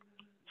things.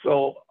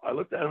 So I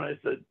looked at him and I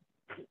said,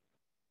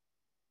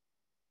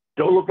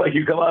 don't look like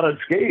you come out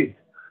unscathed.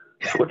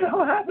 What the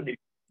hell happened to you?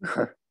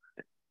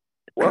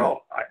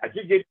 Well, I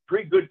did get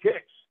 3 good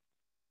kicks.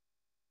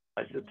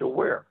 I said, to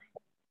where?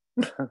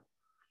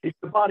 It's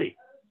the body.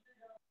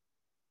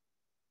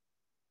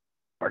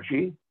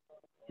 Archie,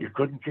 you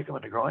couldn't kick him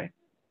in the groin?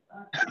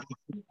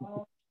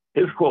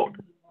 His quote,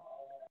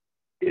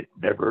 it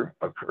never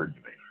occurred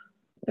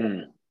to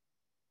me.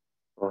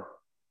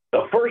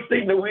 The first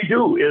thing that we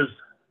do is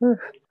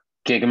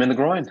kick him in the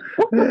groin.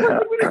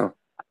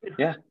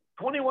 Yeah.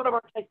 21 of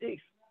our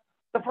techniques.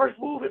 The first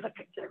move is a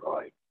kick to the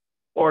groin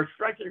or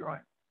strike to the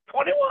groin.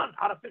 21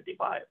 out of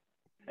 55.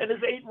 And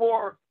there's 8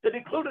 more that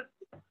included.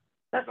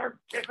 That's our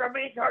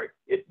main card.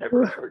 It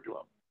never occurred to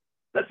him.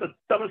 That's the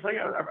dumbest thing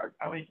I've ever.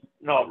 I mean,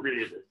 no, it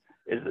really isn't.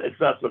 It's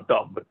not so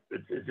dumb, but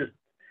it's just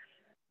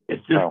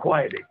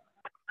quieting.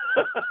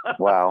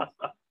 Wow.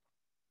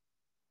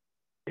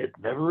 It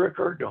never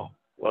occurred to him.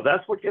 Well,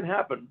 that's what can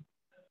happen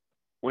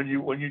when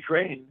you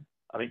train.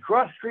 I mean,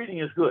 cross training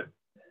is good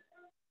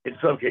in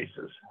some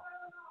cases.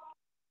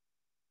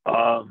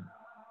 I've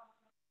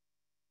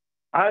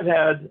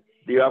had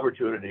the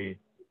opportunity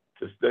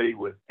to study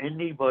with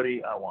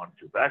anybody I wanted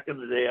to. Back in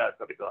the day, I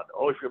could have gone to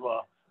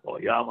Oshima,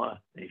 Oyama,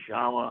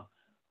 Nishama,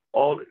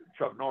 all.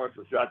 Chuck Norris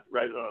was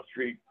right on the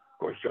street. Of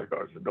course, Chuck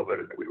Norris was no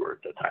better than we were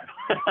at the time.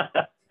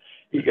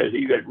 he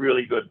got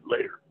really good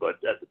later,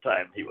 but at the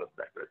time he wasn't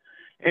that good.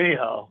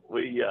 Anyhow,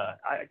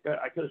 I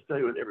could have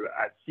studied with everybody.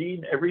 I've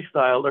seen every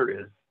style there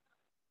is.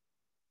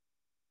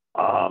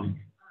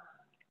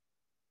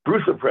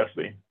 Bruce impressed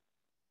me.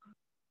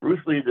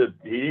 Bruce Lee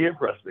he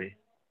impressed me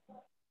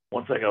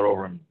once I got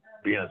over him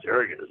being as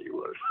arrogant as he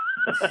was.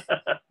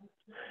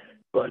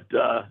 But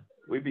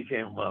we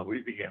became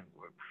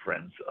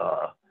friends.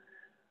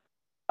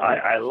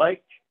 I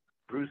liked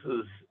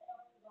Bruce's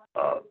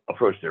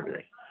approach to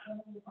everything,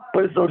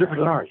 but it's no different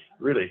than ours,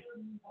 really.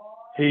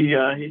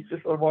 He's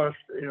just a little more,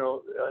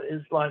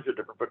 his lines are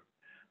different,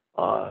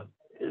 but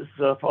his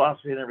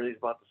philosophy and everything's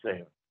about the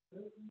same.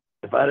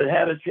 If I'd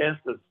had a chance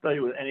to study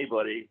with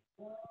anybody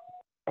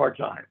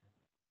part-time,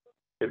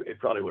 it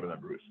probably would have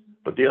been Bruce.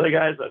 But the other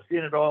guys, I've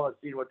seen it all. I've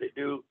seen what they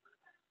do.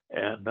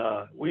 And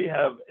we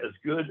have as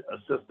good a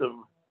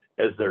system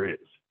as there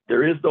is.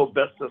 There is no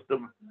best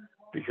system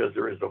because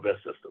there is no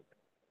best system.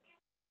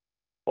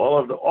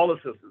 All the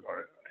systems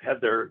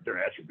have their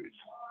attributes.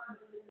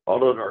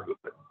 All of them are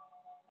good.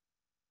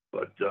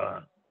 But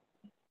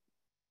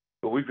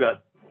what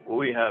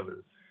we have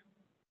is,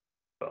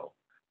 well,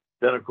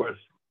 then of course,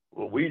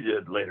 what we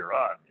did later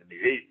on in the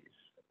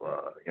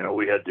 80s,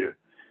 we had to,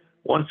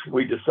 once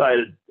we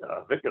decided,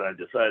 Vic and I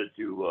decided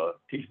to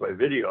teach by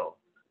video,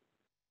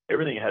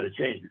 everything had to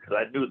change because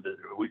I knew that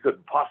we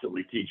couldn't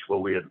possibly teach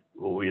what we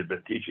had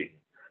been teaching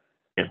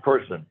in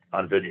person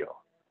on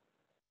video.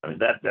 I mean,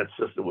 that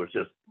system was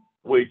just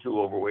way too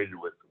overweighted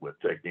with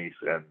techniques,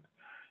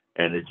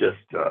 and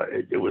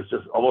it was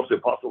just almost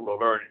impossible to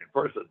learn in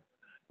person,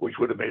 which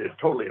would have made it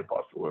totally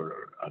impossible to learn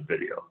on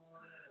video.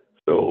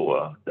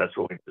 So that's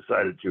when we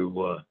decided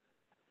to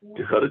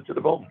cut it to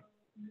the bone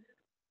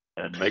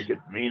and make it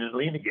mean and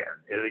lean again.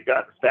 And it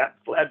got fat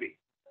and flabby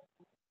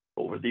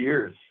over the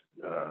years.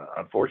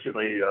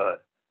 Unfortunately,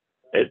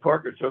 Ed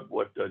Parker took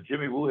what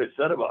Jimmy Woo had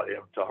said about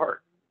him to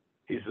heart.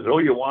 He says, "Oh,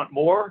 you want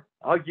more?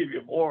 I'll give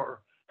you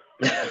more."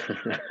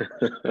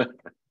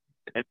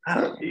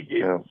 And he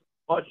gave so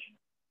much.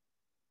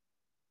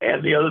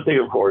 And the other thing,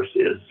 of course,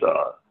 is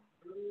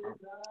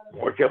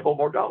more tempo,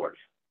 more dollars.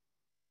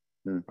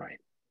 Right.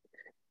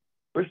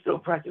 We're still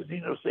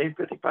practicing those same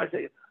 55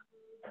 seconds.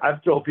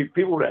 I've told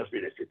people would ask me,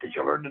 they say, "Did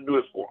you learn the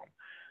newest form?"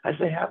 I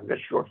say, "I haven't got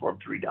short form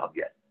 3 down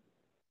yet.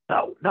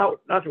 Now,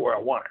 not to where I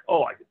want it.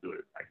 Oh, I can do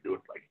it. I can do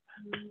it like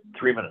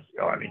 3 minutes.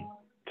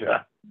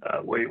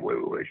 Way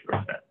short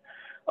than that.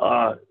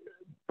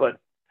 But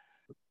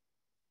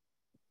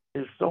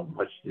there's so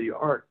much to the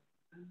art,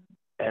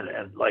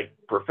 and like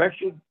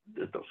perfection,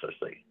 there's no such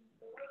thing.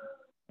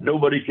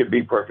 Nobody can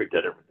be perfect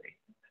at everything.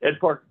 Ed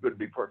Parker couldn't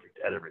be perfect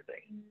at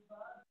everything,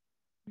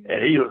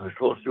 and he was as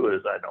close to it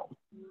as I know.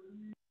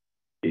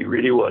 He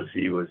really was.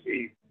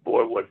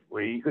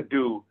 What he could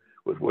do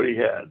with what he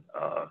had.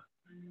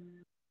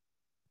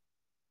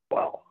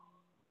 Wow.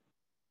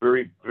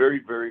 Very, very,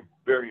 very,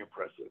 very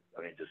impressive.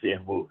 I mean, to see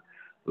him move.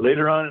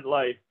 Later on in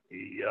life,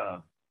 he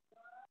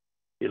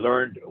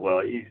learned,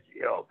 well, he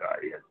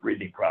had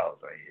breathing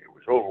problems. I mean, he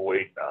was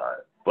overweight,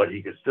 but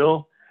he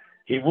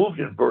moved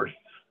in bursts.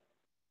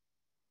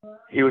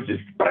 He would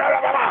just,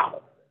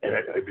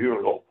 and people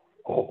would go,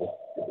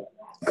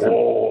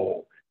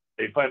 oh.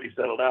 They finally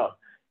settled out.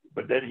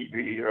 But then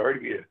he'd already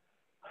be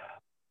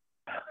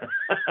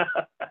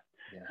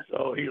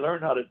So he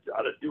learned how to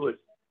do it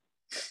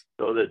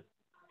so that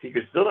he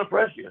could still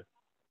impress you,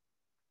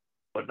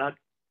 but not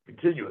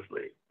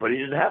continuously. But he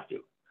didn't have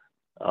to.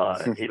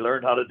 He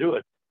learned how to do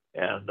it,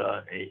 and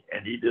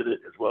he did it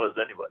as well as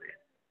anybody.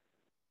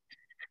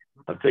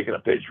 I'm taking a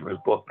page from his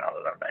book now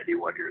that I'm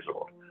 91 years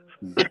old.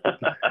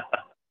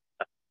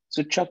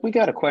 So Chuck, we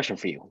got a question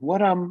for you.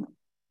 What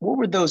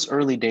were those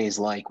early days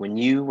like when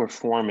you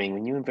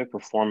and Vic were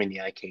forming the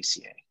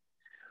IKCA?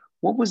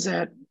 What was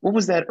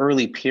that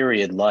early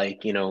period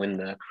like, in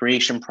the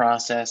creation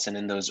process and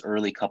in those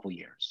early couple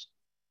years?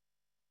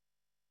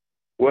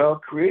 Well,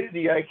 creating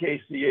the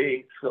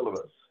IKCA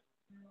syllabus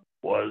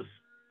was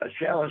a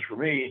challenge for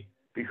me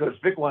because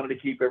Vic wanted to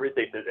keep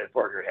everything that Ed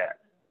Parker had.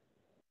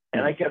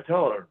 And I kept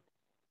telling him,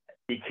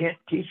 you can't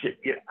teach it.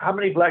 How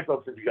many black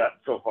belts have you gotten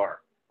so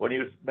far when he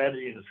was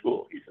managing the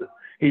school?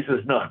 He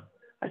says none.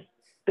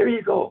 There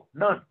you go,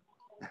 none.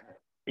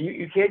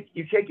 You can't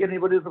get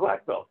anybody to the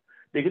black belt.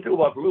 They get to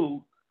about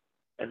blue,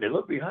 and they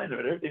look behind them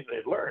at everything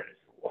they've learned. It's,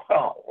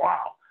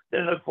 wow.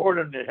 Then they look forward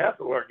and they have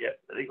to learn yet.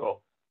 And they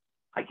go,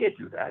 I can't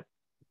do that.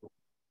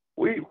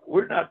 We're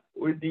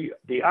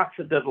the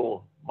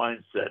Occidental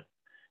mindset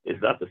is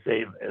not the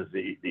same as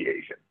the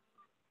Asian.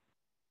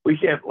 We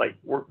can't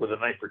work with a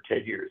knife for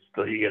 10 years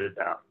till you get it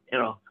down.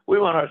 We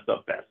want our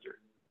stuff faster.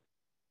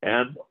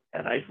 And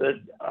I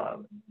said,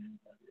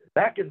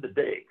 back in the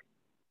day,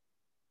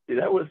 see,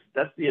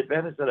 that's the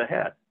advantage that I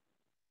had.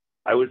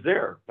 I was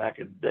there back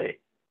in the day.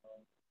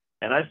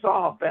 And I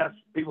saw how fast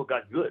people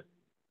got good.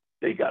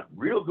 They got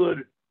real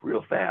good,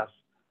 real fast,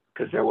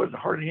 because there wasn't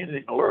hardly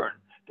anything to learn.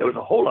 There was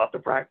a whole lot to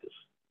practice.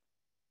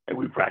 And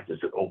we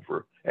practiced it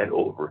over and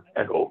over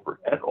and over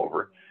and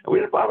over. And we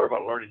didn't bother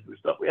about learning new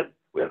stuff. We had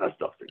enough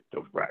stuff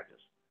to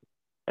practice.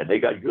 And they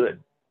got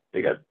good.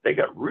 They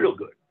got real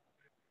good.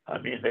 I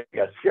mean, they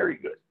got scary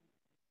good.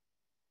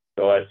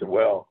 So I said,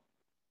 well,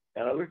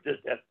 and I looked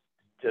at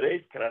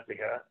today's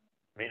Karateka,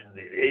 I mean, in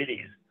the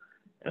 80s,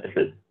 And I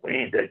said, we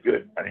ain't that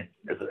good. I mean,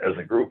 as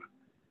a group,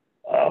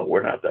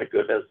 we're not that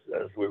good as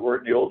we were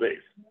in the old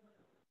days.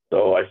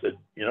 So I said,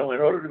 in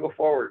order to go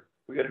forward,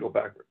 we got to go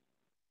backwards.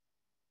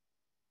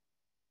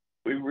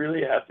 We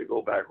really have to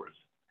go backwards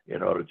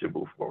in order to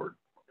move forward.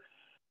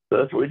 So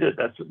that's what we did.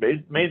 That's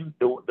the main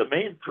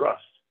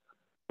thrust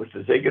was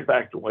to take it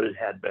back to what it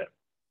had been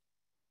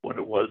when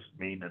it was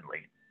mean and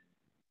lean.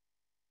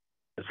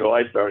 And so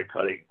I started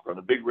cutting from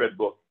the big red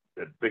book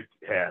that Vic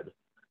had.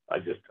 I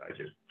just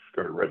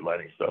started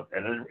redlining stuff.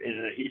 And then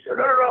he said,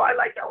 no, I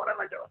like that one.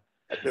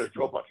 I said,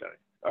 throw a punch at it.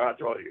 All right, I'll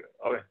throw it at you.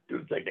 Okay, do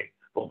the technique.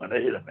 Boom, and I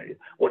hit him.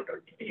 What?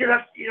 You're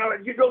not,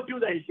 you don't do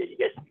that. He said,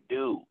 yes, you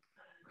do.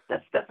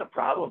 That's a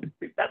problem.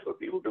 That's what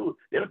people do.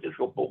 They don't just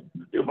go boom,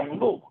 do boom,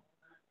 boom.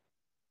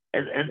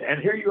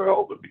 And here you are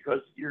open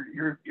because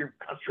you're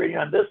concentrating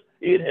on this.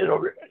 You can hit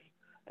over it.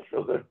 That's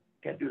so good.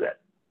 Can't do that.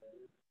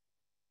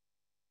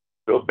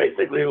 So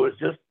basically, it was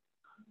just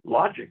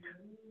logic.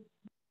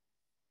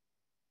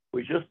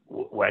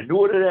 I knew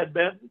what it had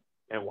been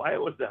and why it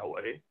was that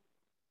way,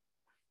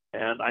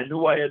 and I knew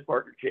why Ed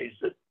Parker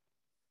changed it,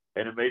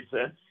 and it made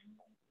sense.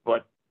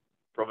 But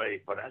from a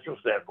financial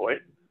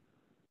standpoint,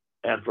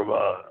 and from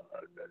a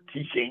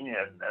teaching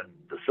and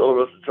the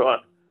syllabus and so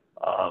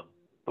on,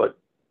 but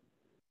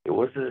it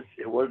wasn't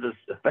as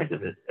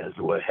effective as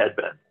it had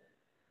been,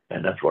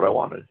 and that's what I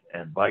wanted.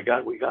 And by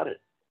God, we got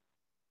it.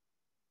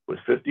 It was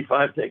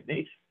 55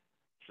 techniques,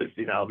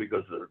 60 now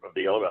because of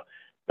the yoga.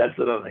 That's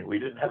another thing. We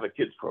didn't have a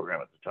kids program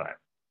at the time.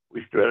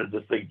 We started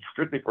this thing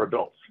strictly for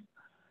adults.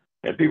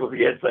 And people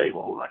began saying,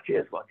 well, my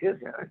kids. Yeah,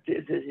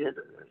 kids.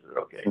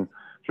 Okay.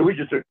 So we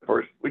took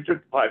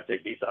 5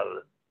 techniques out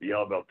of the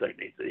yellow belt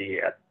techniques that he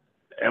had.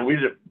 And we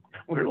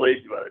were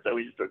lazy about it. So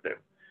we just took them.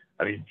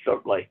 I mean,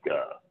 stuff like,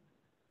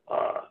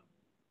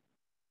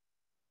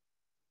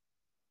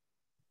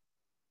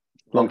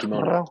 Long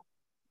kimono.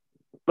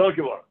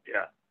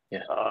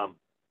 Yeah.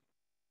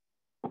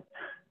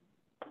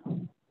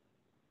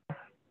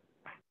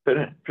 Fit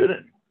in.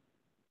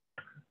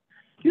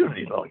 You don't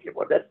need long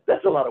kimono.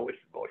 That's a lot of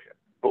wisdom bullshit.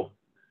 Boom.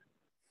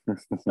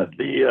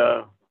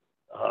 The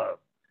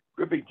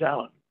gripping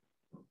talent.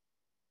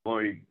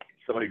 When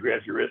somebody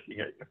grabs your wrist,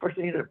 the first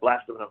thing you do is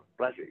blast them.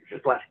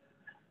 Just blast.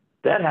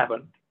 That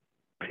happened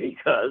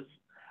because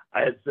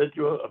I had said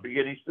to a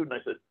beginning student,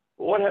 I said,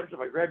 well, what happens if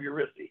I grab your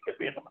wrist and you hit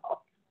me in the mouth?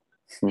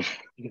 and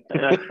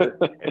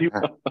he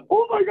went,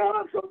 oh my God,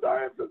 I'm so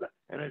sorry.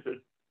 And I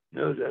said,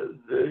 no,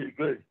 that's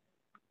good.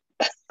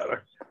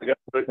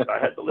 I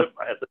had to lift.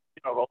 I had to,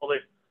 all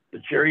the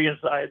cherry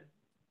inside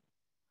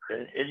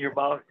in your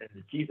mouth and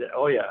the teeth.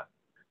 Oh yeah,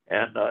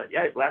 and he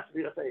blasted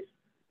me in the face.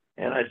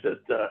 And I said,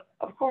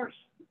 of course,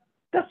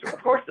 that's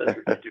what you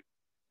do.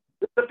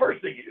 That's the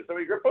first thing you do.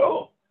 Somebody grip,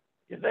 boom,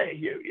 and then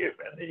you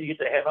get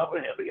to hand up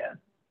with him again.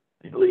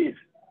 You leave.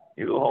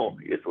 You go home.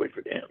 You get to wait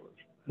for the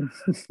ambulance.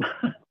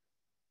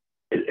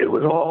 It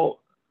was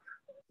all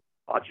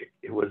logic.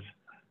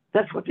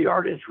 That's what the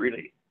art is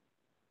really.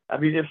 I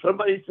mean, if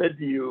somebody said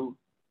to you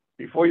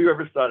before you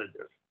ever started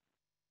this,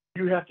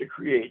 you have to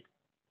create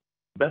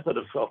a method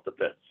of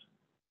self-defense.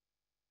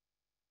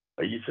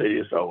 You say to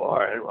yourself, all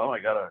right, well, I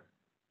gotta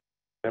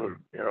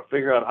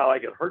figure out how I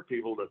can hurt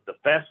people the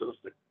fastest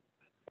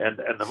and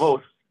the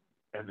most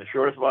in the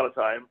shortest amount of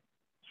time,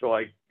 so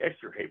I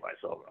extricate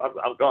myself.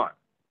 I'm gone.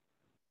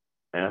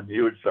 And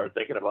you would start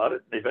thinking about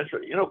it, and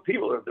eventually,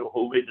 people are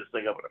who made this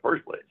thing up in the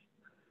first place.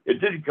 It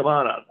didn't come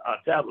on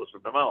tablets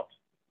from the mouth.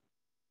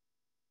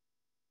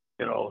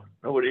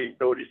 Nobody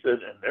said,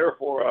 and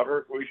therefore on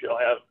earth we shall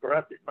have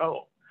corrupted.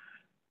 No,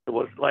 it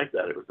wasn't like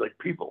that. It was like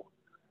people.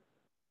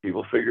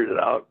 People figured it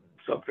out.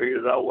 Some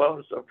figured it out well,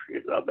 and some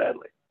figured it out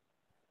badly,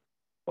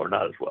 or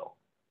not as well.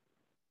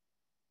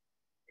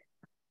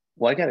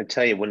 Well, I got to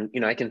tell you, when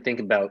I can think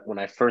about when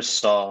I first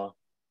saw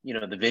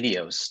the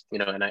videos,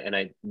 and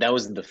I that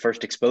was the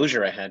first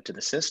exposure I had to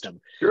the system.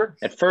 Sure.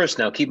 At first,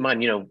 now keep in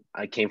mind,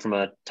 I came from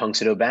a Tang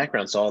Soo Do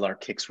background, so all our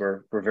kicks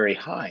were very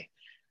high.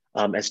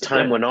 As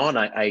time went on,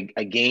 I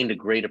gained a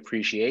great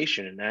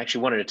appreciation. And I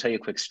actually wanted to tell you a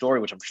quick story,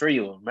 which I'm sure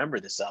you'll remember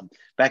this.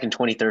 Back in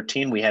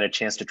 2013, we had a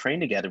chance to train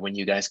together when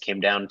you guys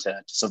came down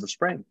to Silver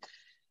Spring.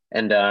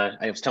 And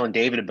I was telling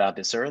David about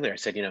this earlier. I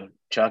said,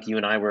 Chuck, you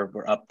and I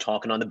were up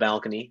talking on the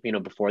balcony,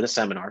 before the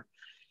seminar.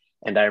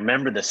 And I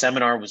remember the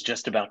seminar was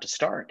just about to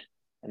start.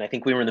 And I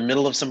think we were in the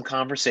middle of some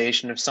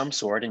conversation of some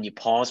sort. And you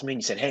paused me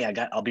and you said, hey,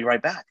 I'll be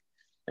right back.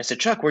 I said,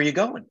 Chuck, where are you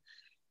going?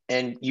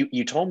 And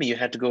you told me you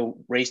had to go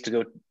race to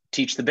go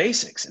teach the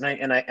basics. And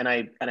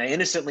I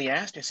innocently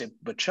asked, I said,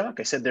 but Chuck,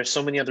 I said, there's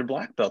so many other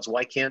black belts.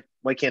 Why can't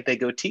they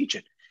go teach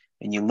it?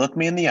 And you looked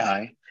me in the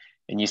eye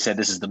and you said,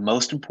 this is the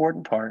most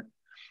important part.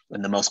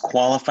 And the most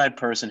qualified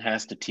person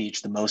has to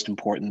teach the most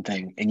important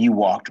thing. And you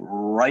walked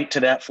right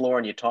to that floor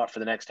and you taught for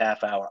the next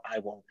half hour. I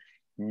will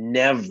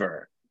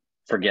never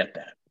forget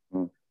that.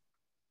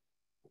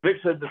 Vic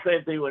said the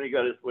same thing when he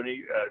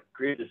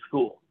created his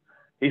school.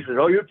 He said,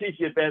 oh, you teach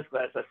the advanced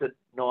class. I said,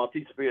 no, I'll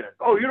teach the beginners.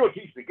 Oh, you don't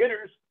teach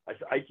beginners? I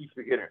said, I teach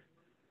beginners.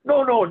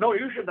 No,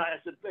 you should not. I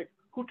said, Vic,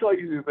 who taught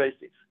you your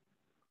basics?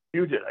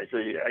 You did. I said,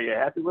 are you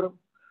happy with them?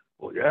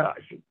 Well, yeah, I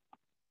should.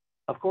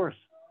 Of course,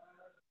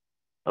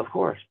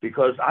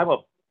 because I'm a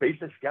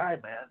basics guy,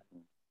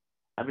 man.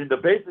 I mean, the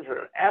basics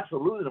are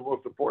absolutely the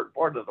most important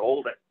part of the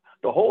whole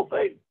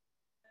thing.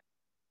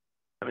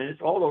 I mean,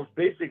 it's all those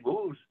basic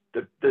moves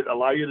that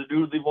allow you to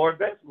do the more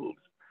advanced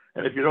moves.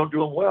 And if you don't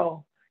do them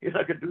well, you're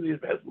not going to do the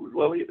advanced moves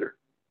well either.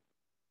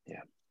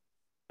 Yeah.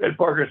 Ed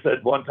Parker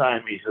said one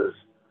time, he says,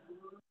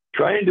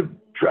 trying to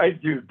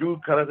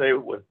do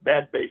karate with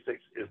bad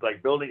basics is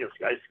like building a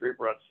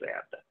skyscraper on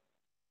sand.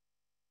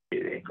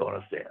 It ain't going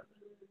to stand.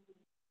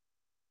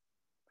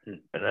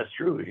 And that's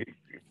true.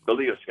 You're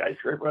building a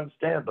skyscraper on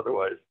sand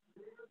otherwise.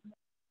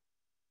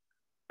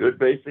 Good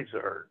basics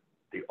are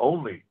the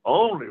only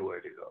way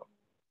to go.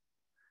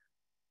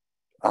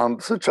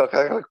 So Chuck,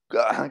 I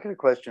got a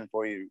question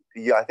for you.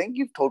 Yeah, I think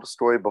you've told a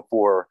story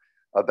before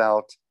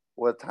about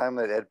what time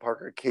that Ed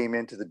Parker came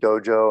into the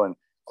dojo and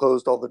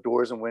closed all the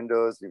doors and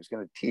windows. He was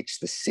going to teach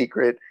the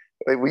secret.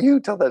 Wait, will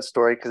you tell that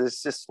story? Because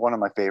it's just one of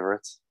my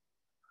favorites.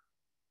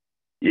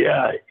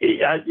 Yeah,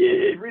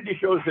 it really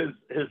shows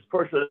his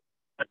person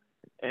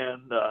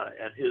and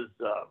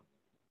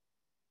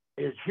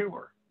his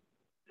humor,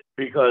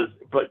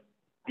 but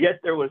yet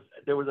there was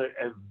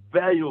a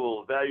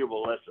valuable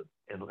lesson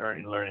in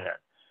learning that.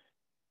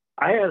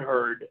 I had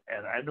heard,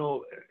 and I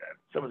know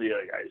some of the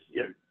other guys,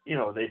 you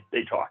know,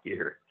 they talk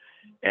here,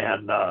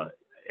 and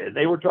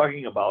they were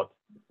talking about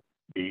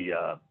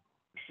the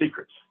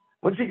secrets.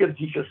 When's he going to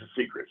teach us the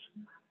secrets?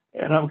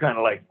 And I'm kind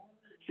of like,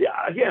 see,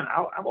 again,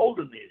 I'm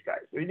older than these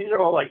guys. I mean, these are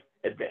all like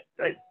advanced,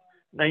 like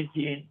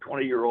 19,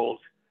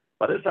 20-year-olds.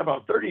 By this time,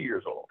 I'm 30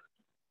 years old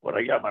when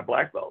I got my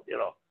black belt, you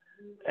know.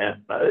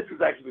 And this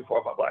was actually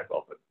before my black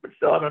belt, but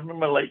still, I'm in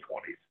my late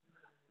 20s.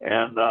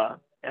 And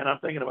I'm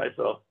thinking to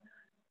myself,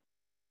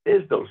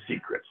 is those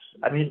secrets?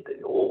 I mean,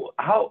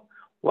 I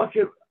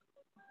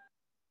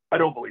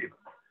don't believe it.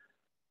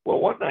 Well,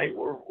 one night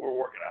we're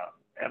working out,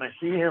 and I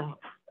see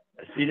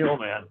the old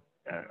man.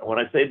 And when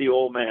I say the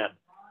old man,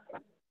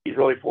 he's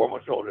only 4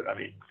 months older. I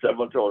mean, 7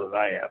 months older than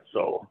I am,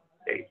 so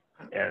 8.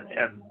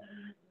 And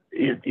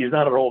he's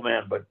not an old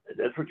man, but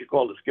that's what you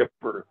call the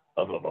skipper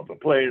of a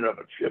plane, of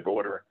a ship, or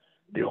whatever,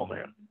 the old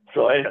man.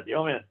 So the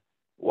old man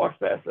walks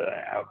past, and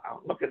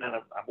I'm looking at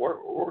him.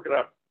 We're working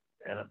out,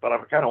 but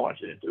I'm kind of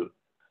watching it too.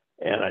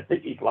 And I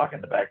think he's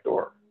locking the back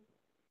door.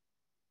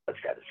 That's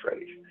kind of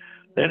strange.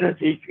 Then as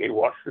he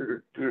walks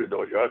through the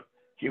dojo,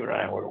 Hugh and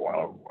I were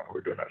while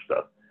we're doing our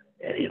stuff,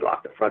 and he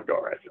locked the front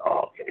door. I said,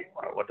 "Oh, okay,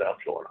 what the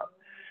hell's going on?"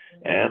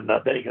 And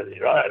then he goes,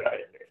 "All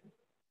right,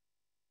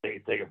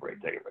 take a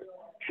break,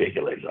 shake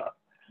your legs off."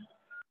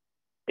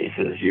 He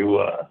says,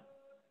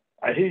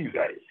 I hear you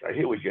guys. I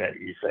hear what you're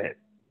saying.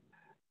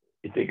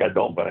 You think I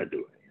don't, but I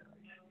do.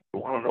 You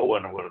want to know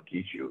what I'm going to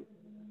teach you?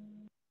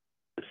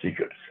 The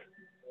secrets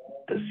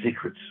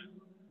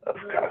of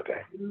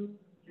karate.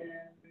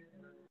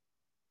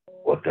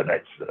 What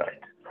tonight's the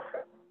night?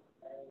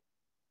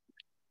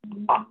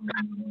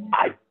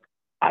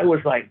 I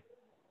was like,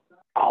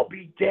 I'll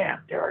be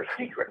damned. There are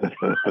secrets.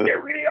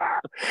 There really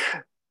are.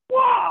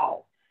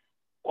 Wow.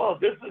 Well,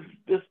 this.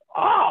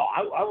 Oh,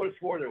 I would have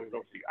sworn there was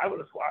no secret. I would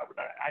have sworn.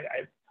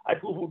 I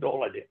poo-pooed the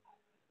whole idea.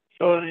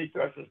 So then he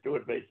starts us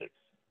doing basics,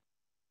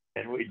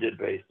 and we did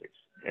basics,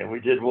 and we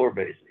did more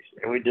basics,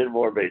 and we did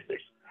more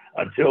basics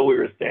until we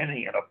were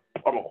standing in a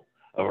puddle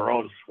of our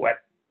own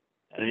sweat,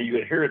 and you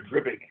could hear it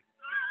dripping,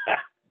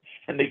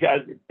 and the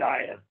guys were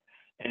dying.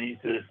 And he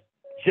says,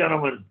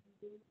 "Gentlemen,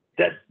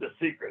 that's the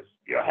secret.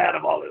 You had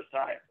them all this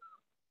time."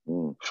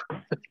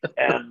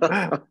 And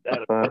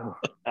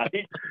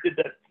he did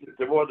that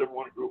to more than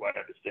one group, I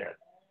understand.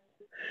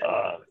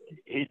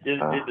 He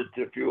did it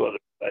to a few others.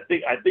 I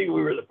think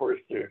we were the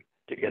first to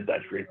get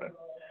that treatment,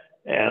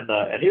 and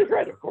he was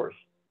right, of course.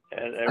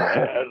 And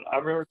I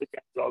remember the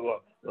guys all going,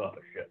 "Oh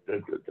shit,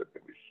 there's gonna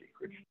be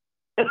secrets."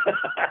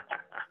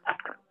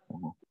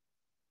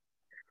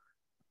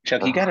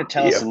 Chuck, you got to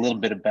tell us a little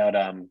bit about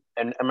and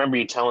I remember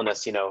you telling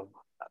us, you know,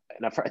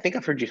 and I think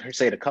I've heard you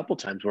say it a couple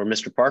times where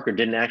Mr. Parker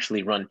didn't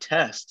actually run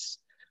tests,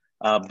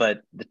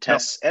 but the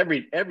tests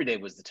every day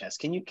was the test.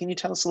 Can you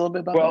tell us a little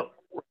bit about that?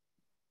 Well,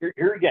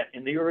 here again,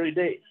 in the early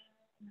days,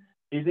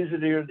 this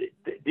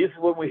is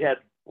when we had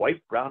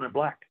white, brown, and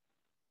black,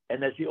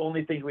 and that's the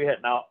only thing we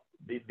had. Now,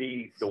 the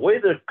way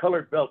the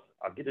colored belts,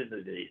 I'll get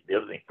into the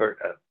other thing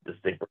first, this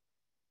thing.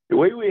 The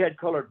way we had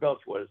colored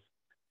belts was,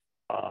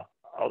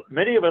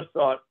 many of us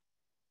thought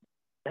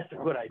that's a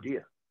good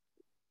idea,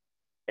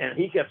 and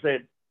he kept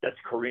saying that's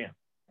Korean,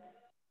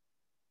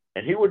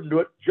 and he wouldn't do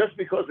it just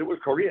because it was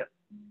Korean.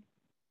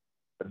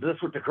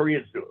 That's what the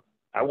Koreans do.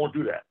 I won't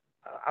do that.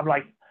 I'm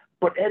like,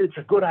 but Ed, it's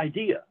a good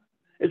idea.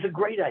 It's a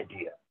great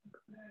idea.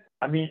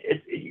 I mean,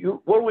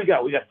 what do we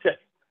got? We got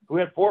tips. We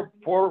had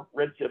four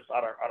red tips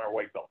on our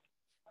white belt.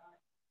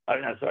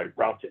 I'm sorry,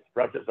 brown tips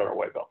on our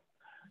white belt.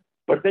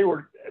 But they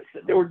were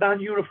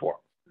non-uniform.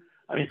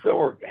 I mean, some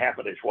were half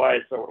an inch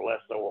wide, some were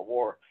less, some were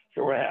more.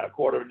 Some were a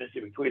quarter of an inch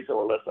in between, some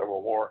were less, some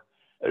were more.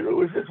 It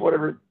was just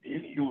whatever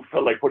you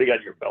felt like putting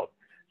on your belt.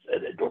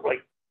 It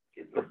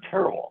looked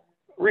terrible,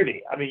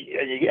 really. I mean,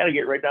 you got to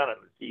get right down and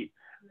see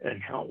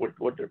and count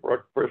what the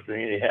person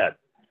he had.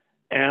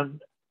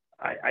 And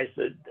I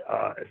said,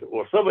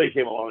 well, somebody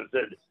came along and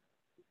said,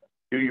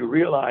 do you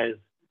realize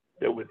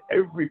that with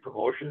every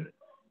promotion,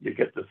 you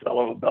get the sell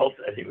of a belt?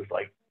 And he was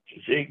like,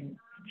 cha-ching,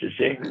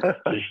 cha-ching,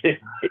 cha-ching.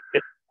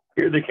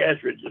 Hear the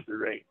cash register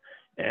ring.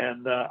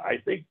 And I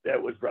think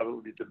that was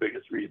probably the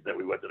biggest reason that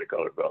we went to the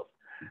colored belts.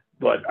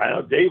 But I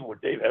know Dave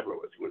Everett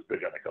was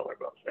big on the colored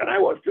belts. And I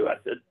was too. I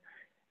said,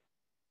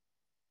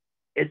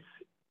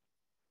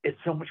 it's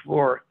so much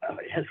more,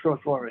 it has so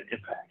much more of an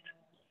impact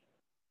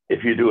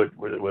if you do it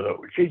with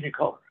changing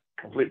color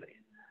completely.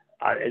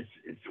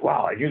 It's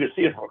wow. And you can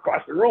see it from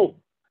across the room.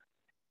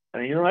 I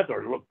mean, you don't have to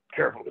look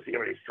careful to see how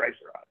many stripes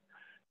are on.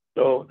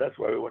 So that's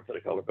why we went to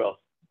the colored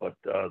belts. But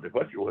the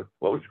question was,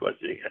 what was the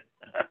question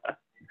again?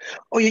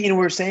 Oh, yeah, we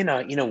were saying,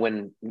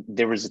 when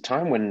there was a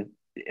time when,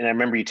 and I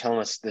remember you telling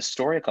us this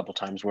story a couple of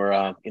times where,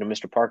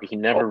 Mr. Parker, he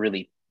never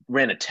really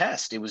ran a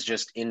test. It was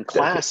just in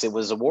class, it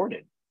was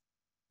awarded.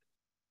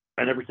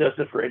 I never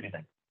tested for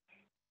anything.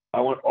 I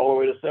went all the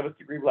way to 7th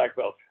degree black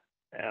belt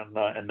and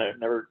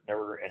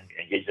never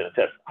engaged in a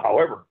test.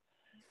 However,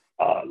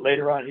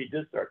 later on, he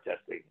did start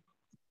testing.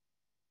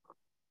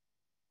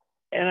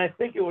 And I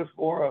think it was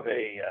more of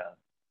a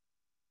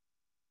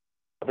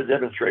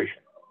demonstration.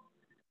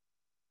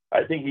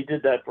 I think he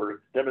did that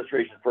for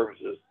demonstration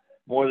purposes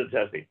more than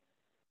testing.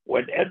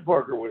 When Ed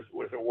Parker was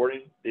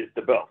awarding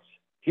the belts,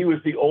 he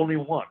was the only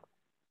one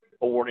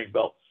awarding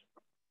belts.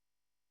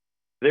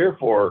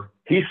 Therefore,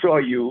 he saw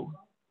you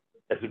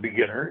as a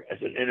beginner,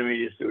 as an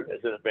intermediate student,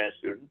 as an advanced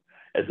student,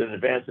 as an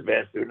advanced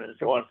student, and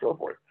so on and so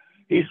forth.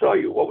 He saw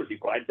you. What was he,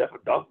 blind, deaf,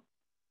 and dumb?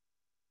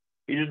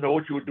 He didn't know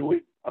what you were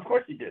doing? Of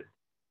course he did.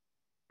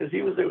 Because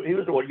he was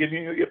the one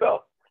giving you your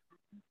belt.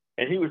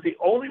 And he was the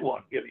only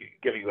one giving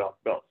you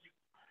belts.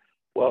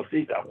 Well,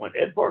 see, now, when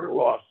Ed Parker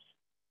lost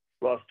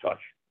touch,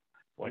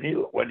 when he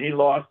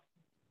lost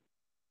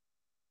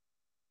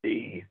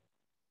the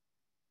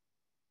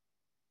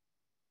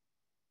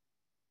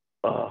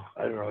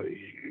I don't know,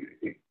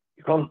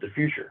 you call it the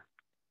future,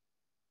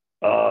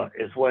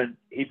 is when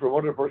he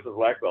promoted a person to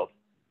black belt,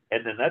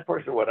 and then that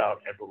person went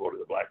out and promoted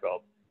the black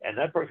belt, and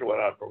that person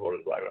went out and promoted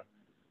the black belt,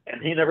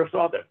 and he never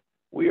saw them.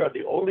 We are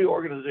the only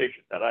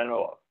organization that I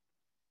know of,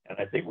 and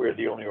I think we're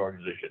the only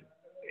organization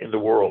in the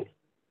world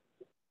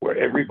where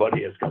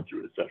everybody has come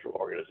through the central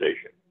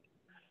organization.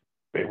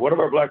 I mean, one of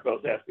our black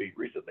belts asked me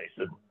recently,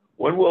 said,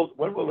 when will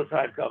the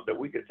time come that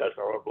we can test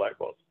our own black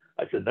belts?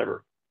 I said,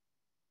 never.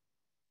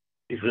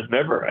 He says,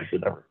 never. I said,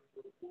 never.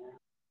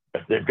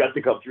 They've got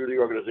to come through the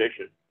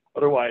organization.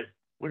 Otherwise,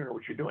 we don't know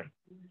what you're doing.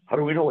 How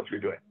do we know what you're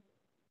doing?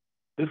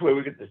 This way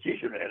we get to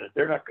teach them. And if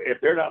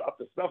they're not up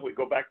to stuff, we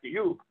go back to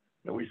you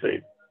and we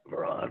say,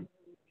 Veron,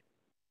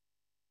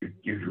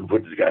 you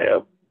put this guy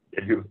up.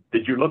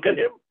 Did you look at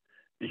him?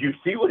 Did you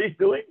see what he's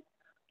doing?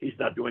 He's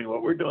not doing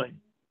what we're doing.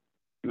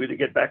 You either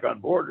get back on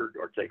board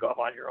or take off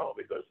on your own,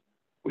 because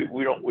we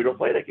don't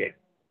play that game.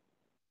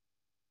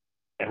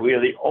 And we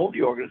are the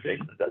only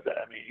organization that does that.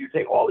 I mean, you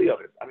take all the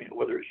others. I mean,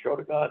 whether it's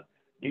Shotokan,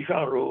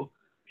 Nishan-Ryu,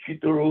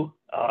 Shito-Ryu,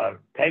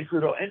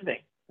 Tang-Soo-Do, anything,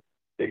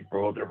 they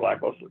promote their black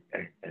belts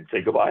and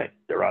say goodbye.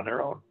 They're on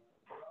their own.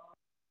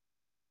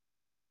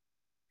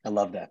 I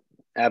love that.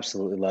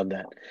 Absolutely love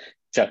that.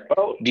 Chuck,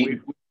 we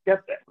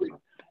get that.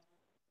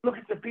 Look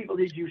at the people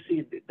that you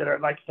see that are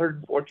like third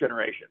and fourth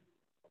generation.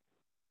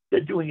 They're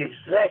doing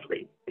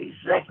exactly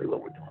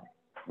what we're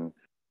doing.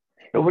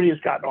 Nobody has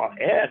gotten off.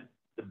 And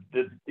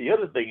the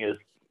other thing is,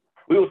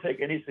 we will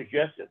take any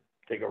suggestion,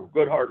 take a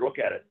good hard look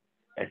at it,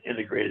 and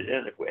integrate it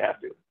in if we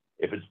have to,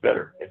 if it's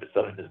better, if it's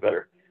something that's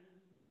better.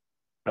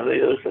 Now,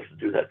 the other systems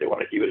do that. They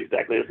want to keep it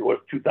exactly as it was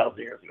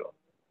 2,000 years ago.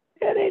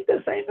 It ain't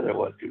the same as it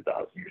was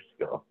 2,000 years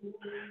ago.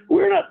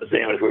 We're not the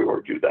same as we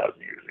were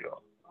 2,000 years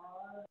ago.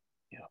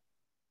 Yeah.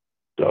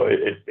 So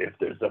if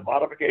there's a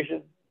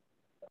modification,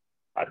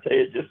 I tell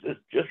you,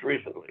 just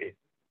recently,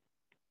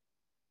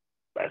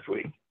 last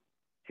week,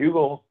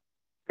 Hugo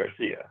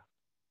Garcia,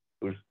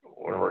 who's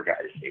one of our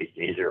guys,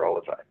 he's here all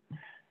the time,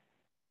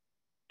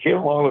 came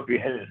along with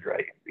Beheaded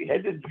Dragon.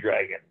 Beheaded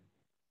Dragon,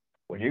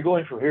 when you're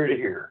going from here to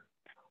here,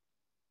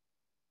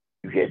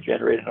 you can't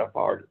generate enough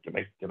power to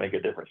make a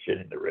difference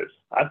hitting the ribs.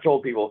 I've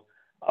told people,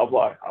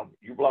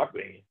 you block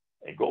me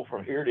and go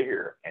from here to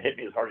here and hit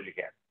me as hard as you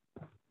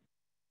can.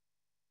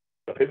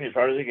 So hit me as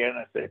hard as you can,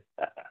 I say,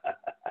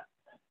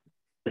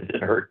 it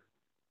didn't hurt.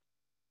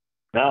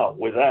 Now,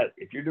 with that,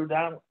 if you do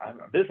down,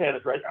 this hand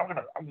is right, I'm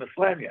gonna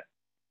slam you.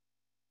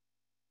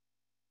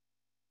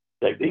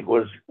 Technique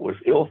was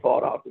ill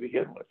thought out to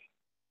begin with.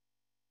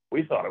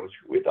 We thought it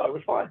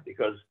was fine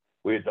because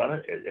we had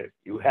done it.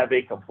 You have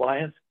a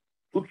compliance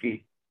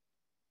uki,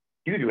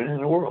 you do it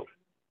in the world.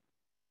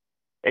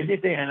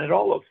 Anything, and it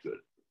all looks good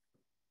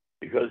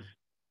because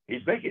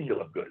he's making you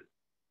look good.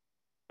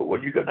 But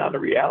when you come down to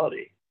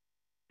reality,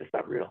 it's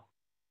not real.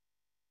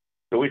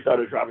 So we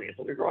started dropping it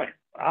to the groin.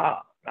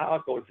 Now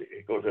it goes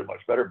in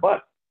much better,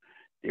 but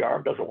the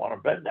arm doesn't want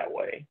to bend that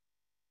way.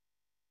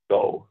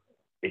 So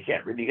it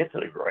can't really get to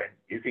the groin.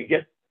 You can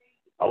get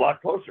a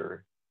lot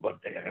closer, but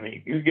I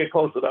mean, you get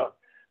close enough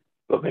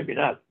but maybe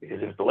not,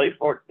 because if it's delayed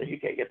forward, then you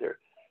can't get there.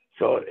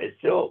 So it's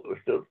still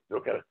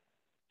kind of.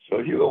 So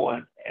you go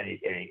on, and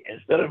he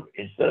instead of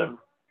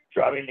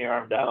dropping the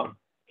arm down,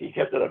 he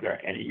kept it up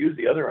there, and he used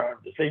the other arm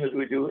the same as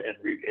we do in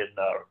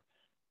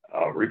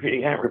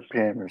repeating hammers.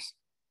 Repeating hammers.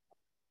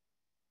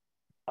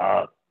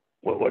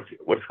 What's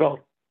it called?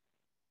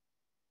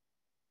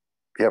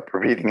 Yep,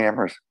 repeating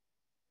hammers.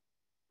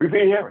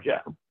 Repeating hammers,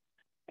 yeah.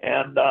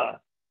 And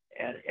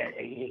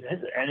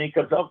he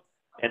comes up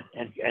and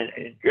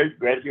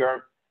grabs the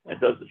arm and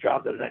does the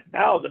chop to the neck.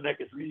 Now the neck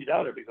is really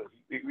down there because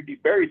he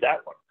buried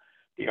that one.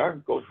 The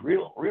arm goes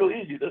real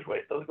easy this way.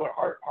 It doesn't go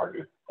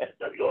harder. It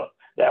doesn't go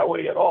that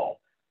way at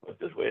all. But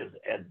this way is,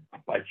 and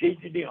by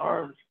changing the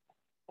arms,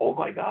 oh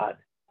my God.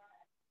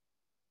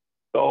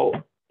 So,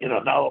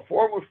 now the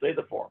form will stay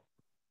the form.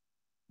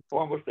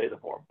 Form will stay the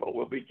form, but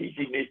we'll be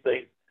teaching these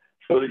things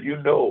so that you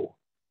know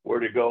where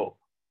to go,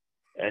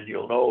 and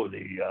you'll know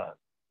the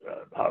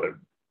how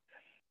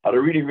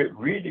to really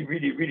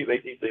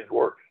make these things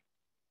work.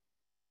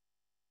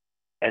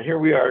 And here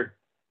we are,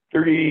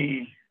 from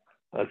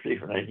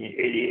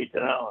 1988 to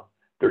now,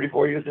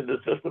 34 years into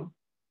the system,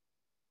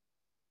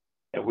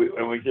 and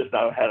we just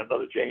now had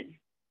another change.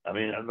 I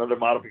mean, another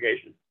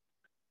modification,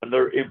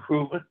 another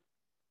improvement.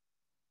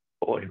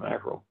 Holy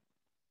mackerel!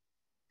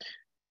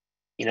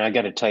 I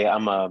got to tell you,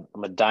 I'm a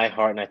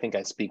diehard, and I think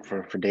I speak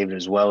for David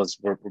as well. As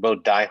we're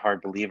both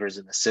diehard believers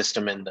in the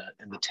system and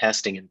the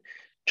testing. And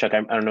Chuck,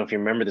 I don't know if you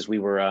remember this. We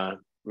were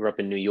up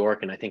in New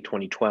York in, I think,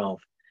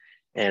 2012,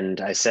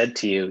 and I said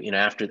to you,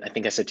 after, I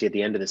think I said to you at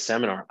the end of the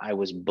seminar, I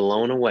was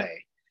blown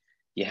away.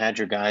 You had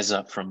your guys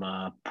up from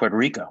Puerto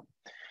Rico,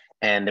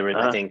 and there were,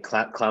 I think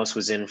Klaus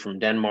was in from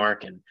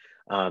Denmark, and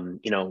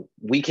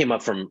we came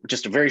up from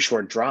just a very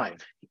short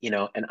drive,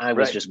 and I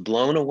was just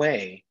blown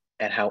away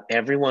at how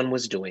everyone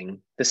was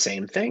doing the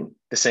same thing,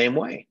 the same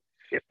way.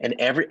 Yep. And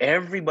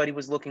everybody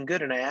was looking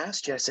good. And I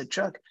asked you, I said,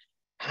 Chuck,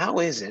 how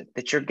is it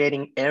that you're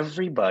getting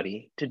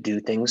everybody to do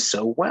things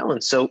so well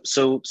and so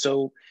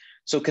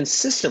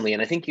consistently?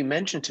 And I think you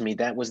mentioned to me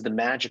that was the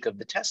magic of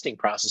the testing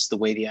process, the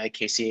way the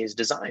IKCA is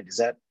designed. Is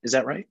that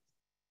right?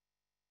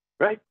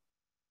 Right.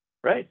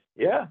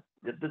 Yeah.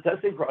 The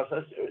testing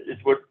process is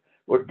what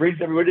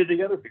brings everybody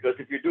together, because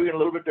if you're doing it a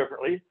little bit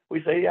differently,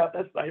 we say, yeah,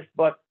 that's nice,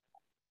 but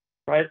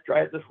try it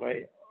this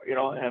way,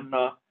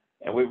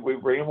 and we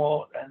bring them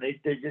all, and they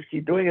just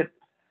keep doing it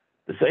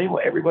the same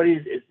way. Everybody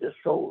is just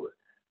so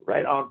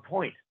right on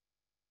point,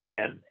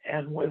 and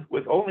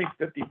with only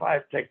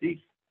 55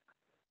 techniques,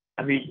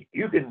 I mean,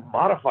 you can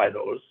modify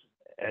those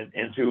and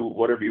into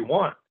whatever you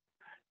want,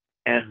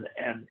 and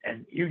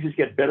you just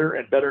get better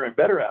and better and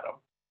better at them.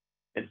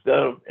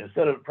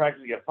 Instead of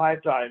practicing it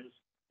 5 times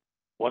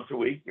once a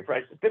week, you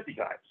practice it 50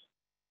 times.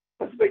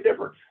 That's a big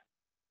difference.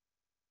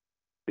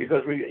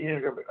 Because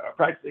we're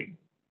practicing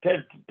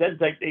 10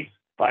 techniques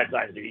 5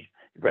 times each.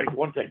 You practice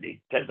one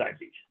technique 10 times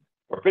each,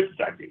 or 50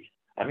 times each.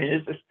 I mean,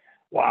 it's just,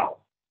 wow.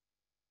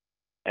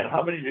 And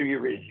how many do you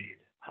really need?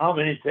 How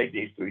many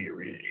techniques do you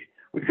really need?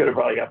 We could have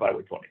probably got by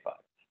with 25.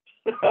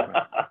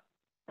 Right.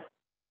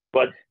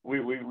 But we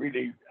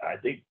really, I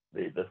think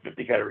the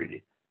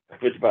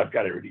 55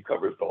 category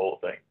covers the whole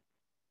thing.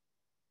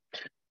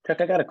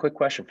 Chuck, I got a quick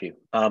question for you.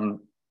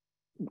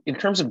 In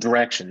terms of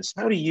directions,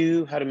 how do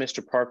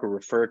Mr. Parker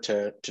refer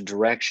to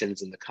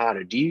directions in the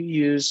kata? Do you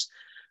use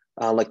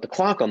like the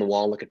clock on the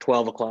wall, like at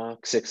 12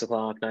 o'clock, 6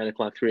 o'clock, 9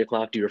 o'clock, 3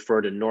 o'clock? Do you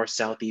refer to north,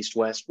 south, east,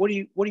 west? What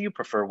do you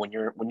prefer when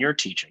you're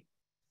teaching?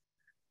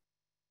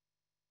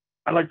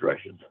 I like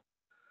directions.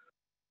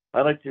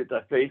 I like to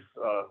face.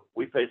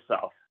 We face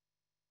south,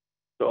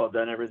 so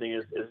then everything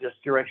is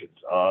just directions.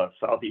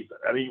 Southeast.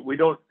 I mean, you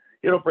don't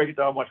break it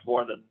down much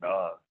more than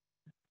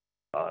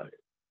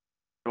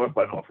north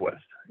by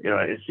northwest.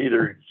 It's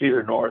either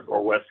north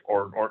or west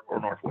or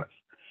northwest.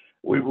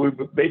 We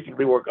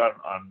basically work on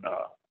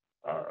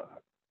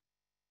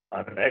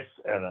an X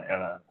and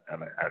a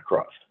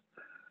cross.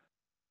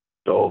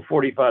 So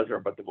 45s are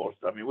about the most.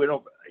 I mean, we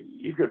don't.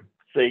 You could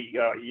say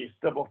you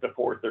step up to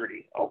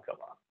 430. Oh, come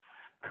on.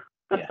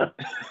 Yeah.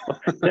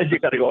 Then you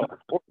got to go up to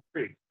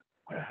 430.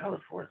 What the hell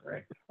is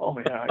 430? Oh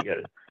man, I get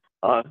it.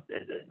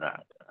 It's not,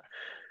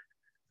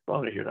 as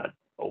long as you're not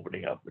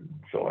opening up and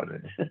so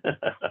on.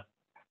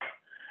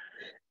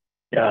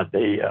 Yeah,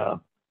 the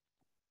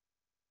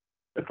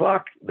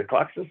clock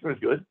system is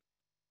good.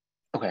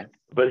 Okay.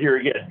 But here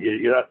again,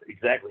 you're not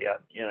exactly on.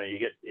 You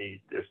get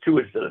there's 2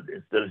 instead of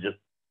just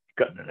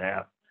cutting it in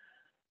half.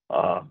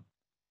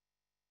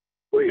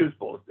 We use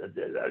both.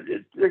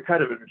 They're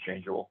kind of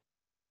interchangeable.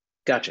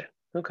 Gotcha.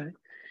 Okay.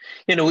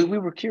 We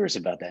were curious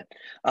about that.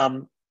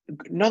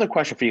 Another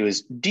question for you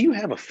is, do you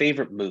have a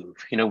favorite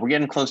move? We're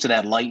getting close to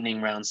that lightning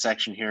round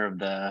section here of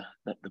the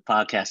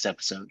podcast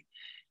episode.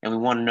 And we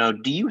want to know,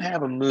 do you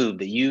have a move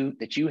that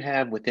you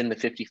have within the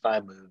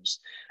 55 moves?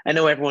 I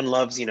know everyone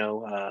loves,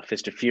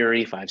 Fist of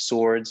Fury, 5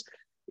 Swords.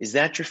 Is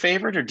that your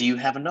favorite, or do you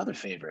have another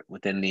favorite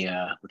within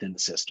the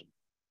system?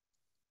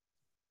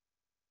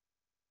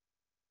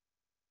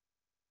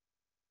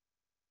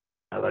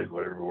 I like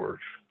whatever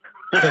works.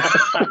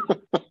 I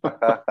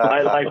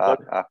like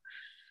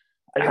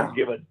I don't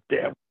give a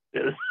damn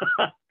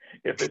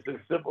if it's as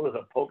simple as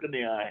a poke in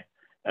the eye.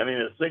 I mean,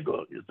 a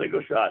single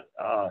shot.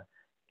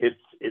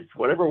 It's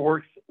whatever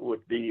works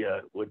with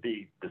the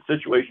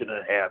situation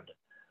at hand.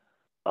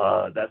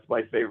 That's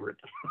my favorite.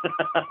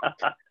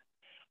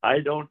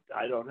 I'm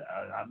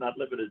not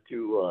limited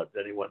to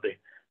any one thing.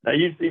 Now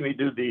you see me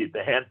do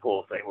the hand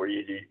pull thing where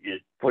you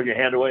pull your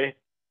hand away,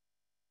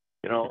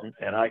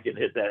 and I can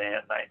hit that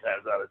hand 9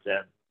 times out of 10.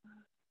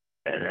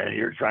 And then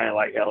you're trying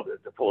like hell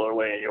to pull it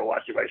away, and you're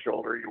watching my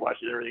shoulder, you're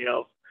watching everything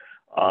else.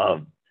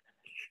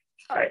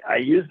 I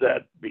use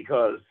that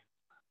because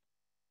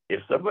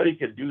if somebody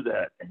can do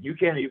that and you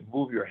can't even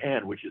move your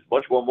hand, which is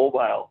much more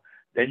mobile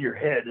than your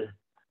head,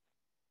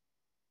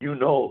 you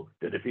know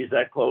that if he's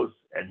that close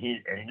and he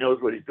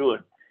knows what he's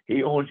doing,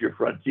 he owns your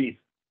front teeth,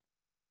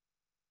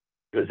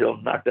 because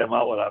he'll knock them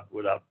out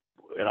without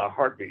in a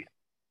heartbeat.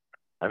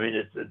 I mean,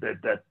 it's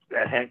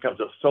that hand comes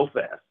up so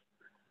fast,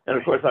 and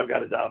of course I've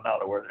got it down now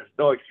to where there's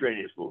no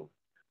extraneous move.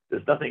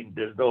 There's nothing.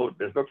 There's no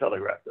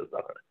telegraph. There's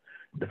nothing.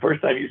 The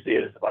first time you see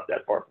it, it's about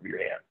that far from your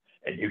hand,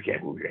 and you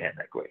can't move your hand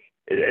that quick.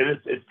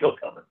 It's still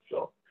coming.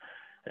 So,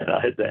 and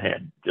I hit the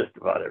hand just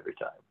about every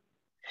time,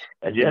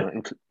 and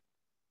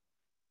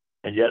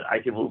yet I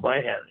can move my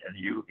hand, and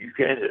you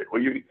can't hit it.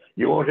 Well, you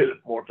won't hit it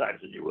more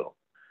times than you will,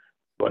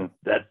 but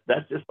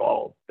that's just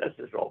all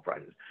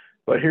practice.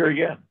 But here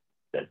again,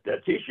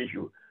 that teaches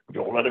you,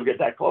 don't let him get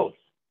that close,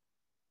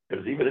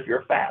 because even if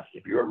you're fast,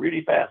 if you're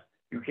really fast,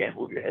 you can't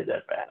move your head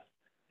that fast,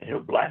 and he'll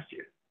blast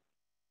you.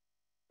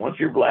 Once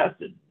you're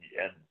blasted,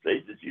 and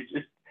say that you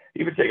just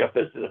even take a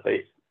fist to the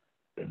face,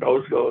 the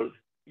nose goes,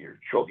 you're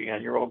choking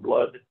on your own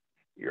blood,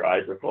 your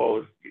eyes are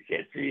closed, you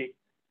can't see,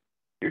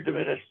 you're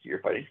diminished,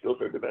 your fighting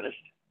skills are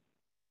diminished.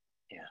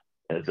 Yeah.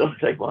 And it doesn't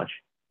take much.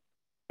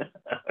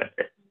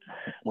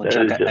 Well,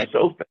 Chuck,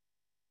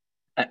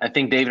 I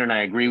think David and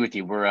I agree with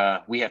you.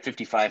 We have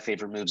 55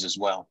 favorite moves as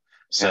well.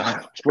 So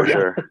yeah, for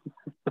sure.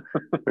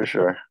 For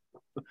sure.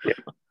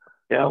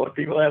 Yeah, when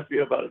people ask me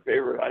about a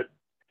favorite,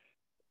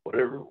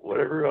 whatever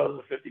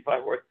the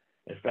 55 were.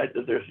 In fact,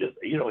 that there's just,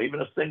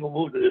 even a single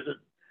move that isn't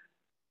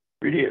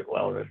really,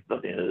 well, there's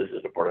nothing that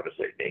isn't a part of a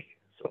technique.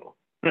 So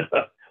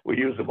we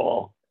use them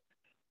all.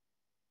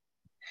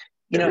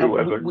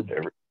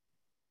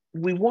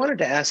 We wanted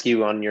to ask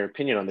you on your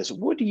opinion on this.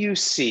 What do you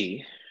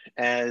see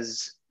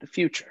as the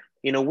future?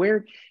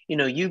 Where,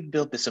 you've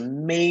built this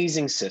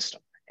amazing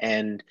system,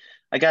 and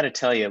I got to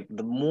tell you,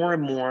 the more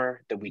and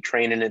more that we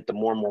train in it, the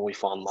more and more we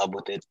fall in love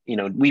with it.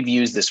 We've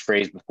used this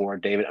phrase before,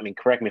 David. I mean,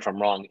 correct me if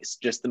I'm wrong. It's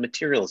just the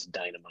material is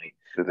dynamite.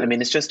 I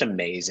mean, it's just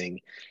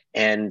amazing.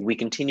 And we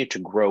continue to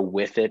grow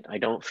with it. I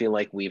don't feel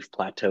like we've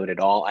plateaued at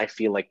all. I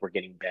feel like we're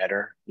getting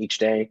better each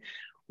day.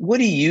 What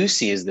do you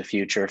see as the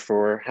future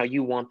for how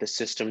you want the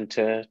system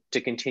to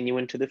continue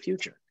into the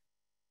future?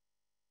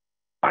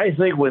 I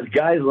think with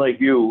guys like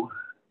you,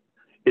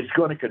 it's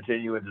going to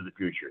continue into the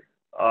future.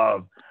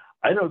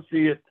 I don't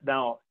see it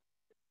now.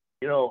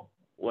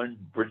 When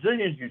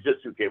Brazilian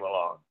Jiu-Jitsu came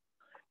along,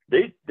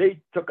 they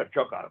took a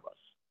chunk out of us,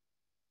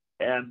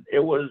 and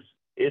it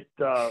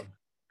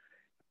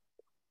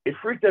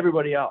freaked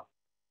everybody out.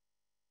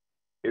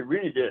 It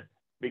really did,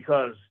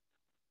 because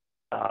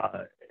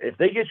if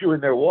they get you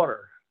in their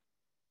water,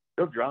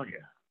 they'll drown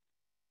you.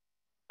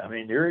 I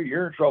mean,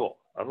 you're in trouble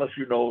unless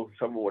you know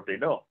some of what they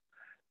know.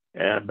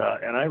 And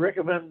I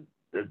recommend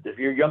that if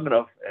you're young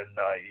enough and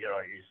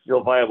you're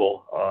still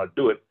viable,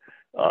 do it.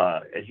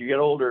 As you get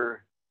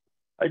older,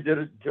 I did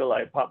it until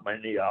I popped my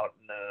knee out,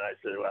 and then I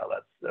said, well,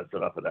 that's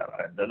enough of that.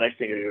 The next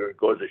thing it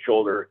goes the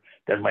shoulder,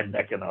 then my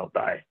neck, and I'll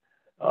die.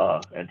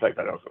 In fact,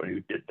 I know someone who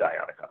did die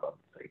on account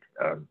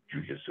of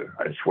jiu-jitsu.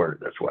 I swear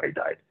that's why he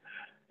died.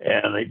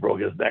 And they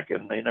broke his neck,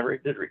 and they never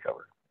did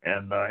recover.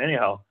 And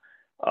anyhow,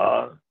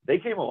 they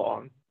came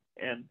along,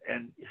 and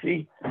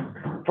see,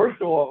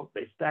 first of all,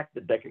 they stacked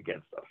the deck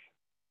against us.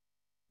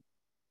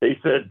 They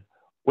said,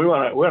 we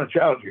want to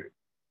challenge you.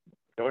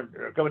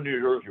 Coming to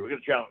New Jersey, we're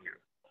going to challenge you.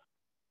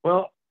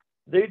 Well,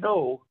 they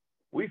know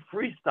we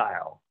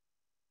freestyle.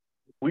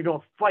 We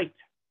don't fight,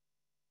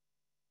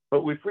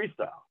 but we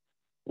freestyle.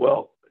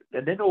 Well,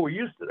 and they know we're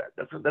used to that.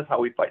 That's how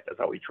we fight. That's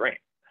how we train.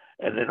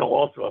 And they know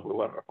also if we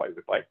want to fight,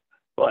 we fight.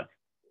 But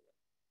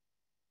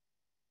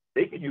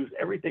they can use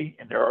everything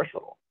in their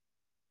arsenal.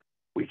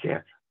 We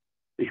can't,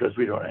 because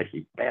we don't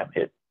actually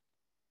hit.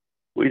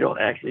 We don't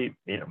actually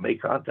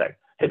make contact,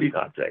 heavy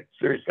contact,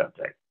 serious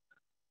contact,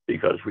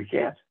 because we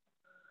can't.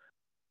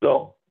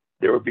 So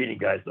they were beating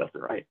guys left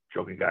and right,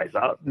 choking guys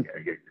out,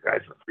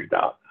 guys were freaked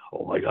out.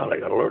 Oh my God, I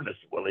got to learn this.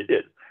 Well, they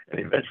did.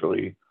 And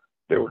eventually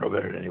they were no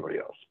better than anybody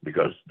else,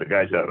 because the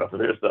guys got enough of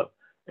their stuff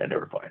and they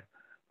were fine.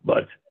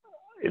 But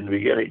in the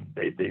beginning,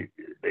 they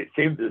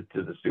came to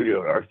the studio,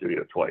 our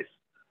studio, twice.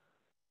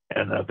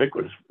 And Vic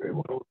was,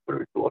 what do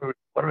we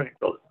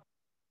do?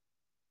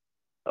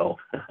 Oh,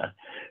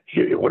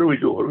 what do we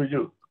do? What do we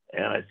do?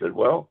 And I said,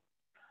 well,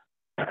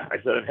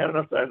 I've had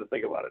enough time to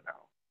think about it now.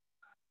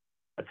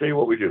 I'll tell you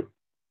what we do.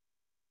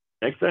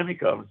 Next time he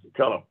comes,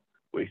 tell him,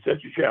 we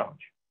set you challenge,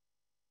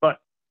 but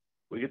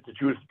we get to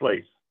choose the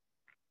place.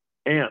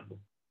 And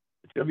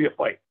the It's going to be a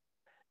fight.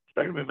 It's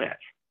not going to be a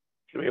match.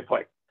 It's going to be a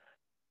fight.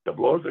 The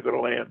blows are going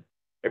to land,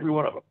 every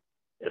one of them,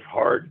 as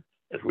hard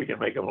as we can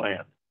make them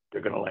land.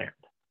 They're going to land.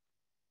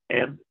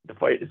 And the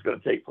fight is going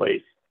to take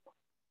place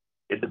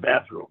in the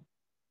bathroom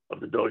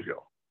of the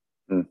dojo.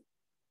 Mm.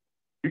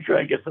 You try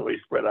and get somebody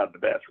spread out in the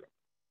bathroom.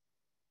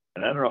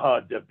 And I don't know how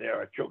adept they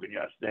are at choking you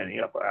out standing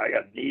up. I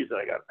got knees,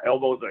 and I got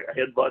elbows, and I got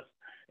headbutts,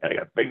 and I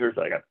got fingers.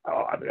 I got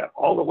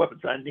all the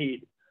weapons I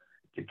need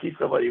to keep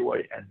somebody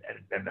away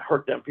and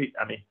hurt them feet.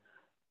 I mean,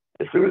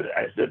 as soon as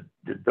I said,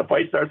 the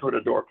fight starts when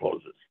the door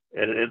closes,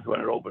 and it ends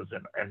when it opens,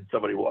 and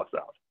somebody walks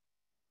out.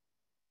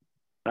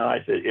 Now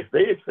I said, if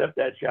they accept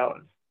that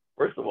challenge,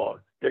 first of all,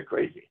 they're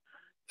crazy,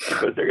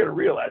 because they're going to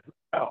realize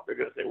now, they're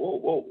going to say,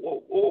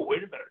 whoa,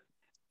 wait a minute.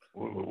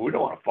 We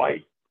don't want to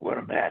fight. We want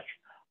a match.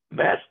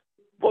 Match?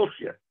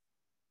 Bullshit.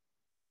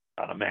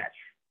 Not a match.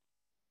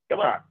 Come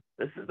on.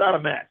 This is not a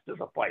match. This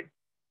is a fight.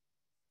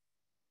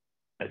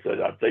 I said,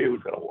 I'll tell you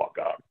who's going to walk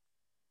out.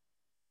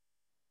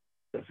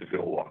 This is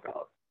going to walk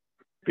out.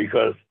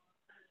 Because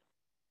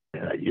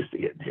they're not used to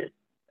getting hit.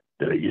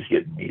 They're not used to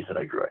getting knees in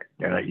the groin.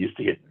 They're not used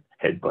to getting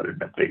headbutted in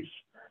the face.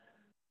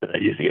 They're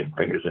not used to getting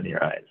fingers in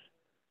your eyes.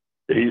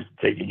 They're used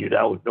to taking you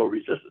down with no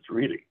resistance,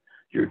 really.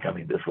 You're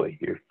coming this way.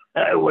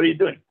 What are you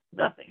doing?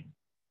 Nothing.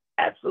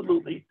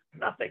 Absolutely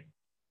nothing.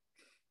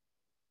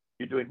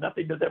 You're doing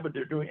nothing to them, but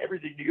they're doing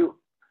everything to you.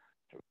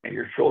 And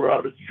your shoulder out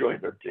of its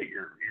joint, or take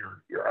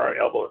your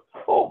elbow.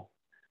 Oh,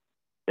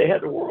 they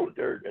had the world at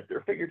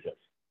their fingertips.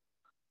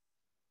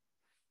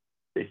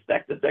 They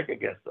stacked the deck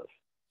against us,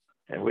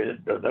 and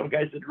them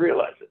guys didn't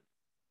realize it.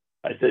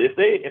 I said, if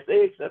they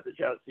accept the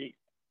challenge, see,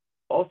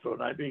 also,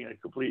 not being a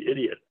complete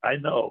idiot, I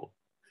know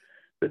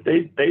that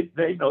they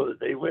know that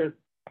they win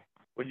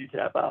when you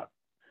tap out.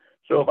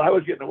 So if I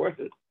was getting the worst,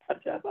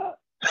 I'd tap out.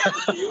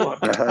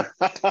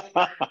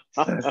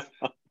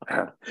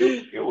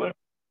 You win.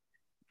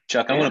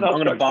 Chuck, I'm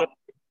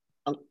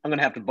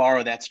gonna have to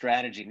borrow that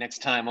strategy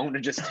next time. I'm gonna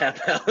just tap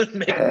out and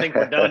make them think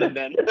we're done, and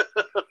then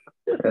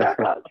just tap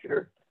out,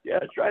 sure. Yeah,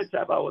 try and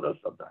tap out with us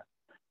sometime.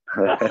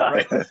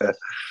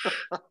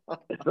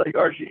 It's like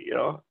Archie,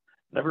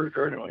 never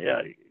occurred to me.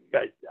 Yeah,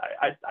 guys,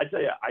 I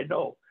tell you, I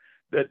know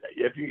that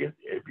if you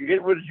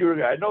get rid of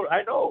judo guy,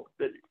 I know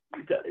that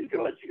he's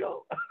gonna let you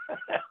go.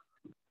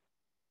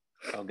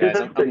 Oh, guys,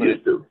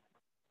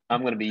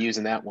 I'm gonna be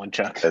using that one,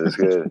 Chuck. That is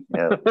good.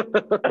 Yeah.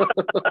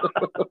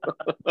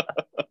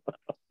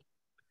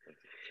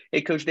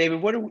 Hey, Coach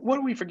David, what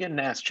are we forgetting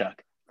to ask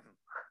Chuck?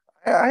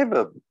 I have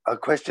a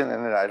question,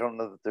 and I don't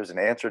know that there's an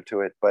answer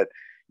to it, but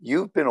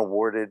you've been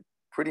awarded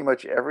pretty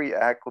much every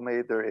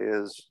acclimate there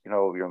is.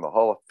 You're in the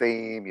Hall of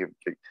Fame.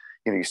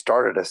 You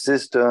started a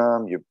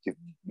system.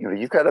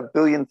 You've got a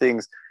billion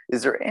things.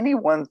 Is there any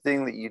one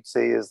thing that you'd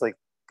say is like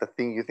the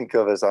thing you think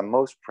of as I'm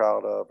most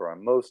proud of, or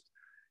I'm most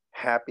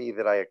happy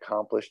that I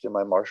accomplished in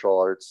my martial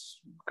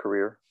arts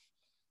career?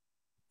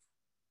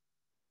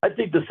 I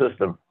think the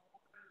system.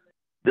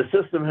 The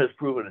system has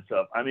proven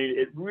itself. I mean,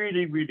 it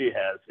really, really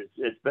has.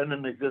 It's been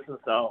in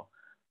existence now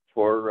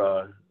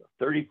for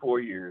 34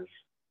 years.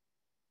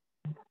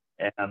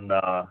 And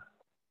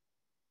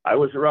I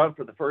was around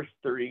for the first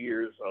 30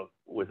 years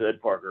with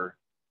Ed Parker,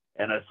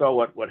 and I saw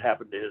what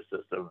happened to his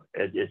system.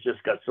 It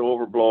just got so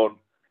overblown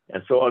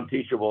and so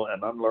unteachable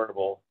and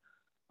unlearnable.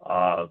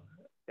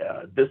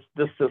 This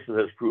system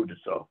has proved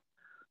itself.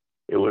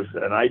 It was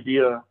an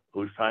idea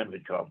whose time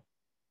had come.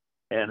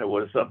 And it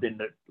was something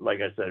that,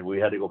 like I said, we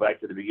had to go back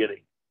to the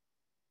beginning.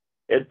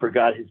 Ed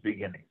forgot his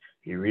beginnings.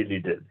 He really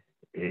did.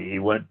 He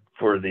went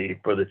for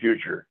the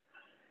future.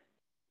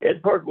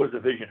 Ed Parker was a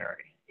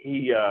visionary.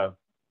 He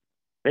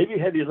maybe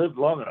had he lived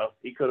long enough,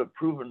 he could have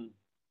proven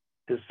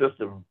his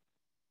system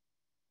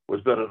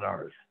was better than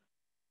ours.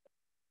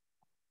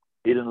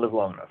 He didn't live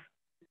long enough.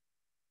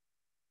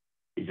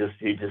 He just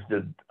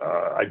did.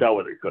 I doubt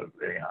whether he could have,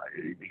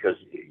 because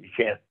you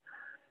can't.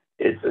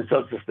 It's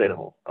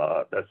unsustainable,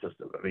 that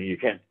system. I mean, you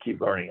can't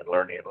keep learning and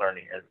learning and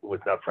learning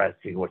without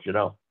practicing what you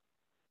know.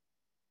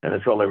 And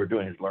that's all they were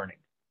doing is learning.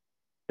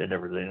 They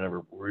never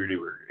really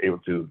were able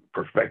to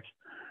perfect,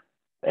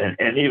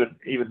 and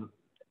even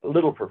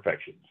little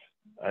perfections.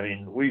 I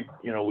mean, we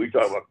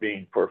talk about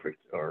being perfect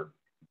or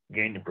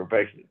gaining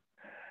perfection.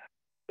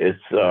 It's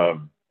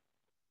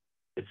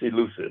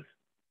elusive,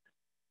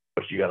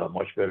 but you got a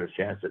much better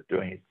chance at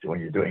doing it when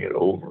you're doing it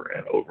over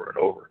and over and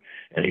over,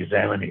 and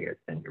examining it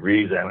and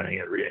re-examining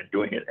it and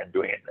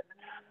doing it.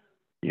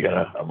 You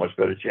got a much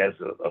better chance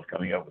of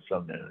coming up with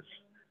something that's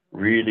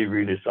really,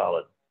 really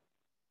solid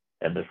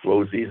and that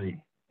flows easy,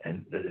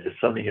 and it's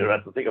something you don't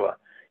have to think about.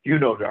 You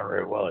know darn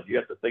very well, if you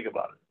have to think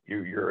about it,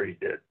 you already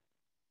did.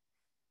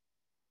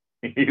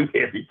 You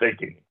can't be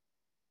thinking.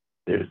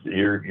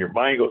 Your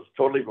mind goes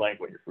totally blank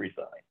when you're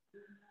freestyling.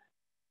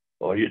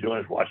 All you're doing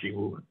is watching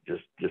movement,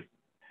 just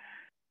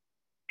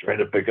trying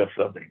to pick up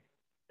something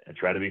and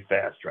try to be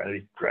fast, try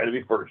to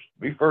be first.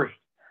 Be first.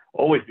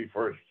 Always be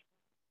first.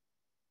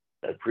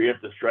 That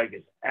preemptive strike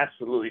is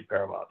absolutely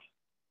paramount.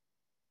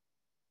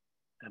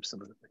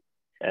 Absolutely.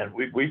 And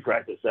we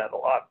practice that a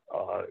lot,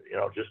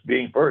 just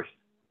being first.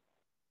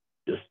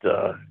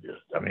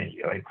 I mean,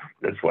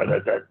 that's why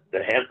that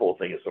the handful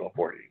thing is so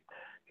important.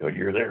 When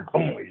you're there,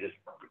 boom, you just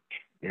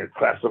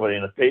clap somebody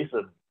in the face,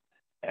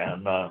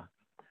 and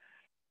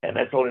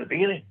that's only the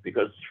beginning,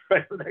 because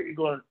right from there you're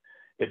going,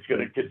 it's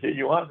going to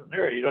continue on from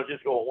there. You don't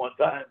just go at one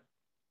time.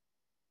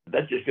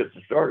 That just gets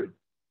it started.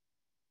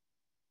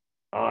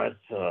 It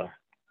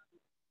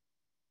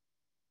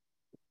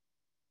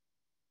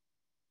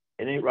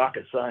ain't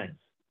rocket science.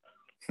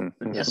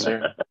 Yes,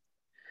 sir.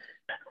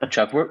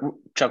 Chuck,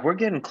 we're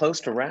getting close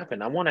to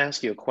wrapping. I want to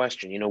ask you a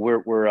question.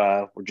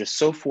 We're just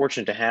so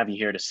fortunate to have you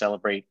here to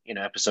celebrate,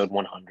 episode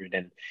 100.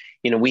 And,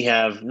 we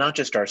have not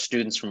just our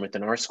students from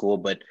within our school,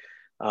 but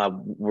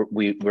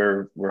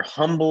we're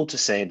humbled to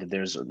say that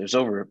there's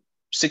over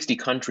 60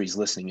 countries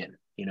listening in,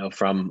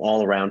 from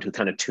all around, who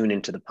kind of tune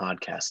into the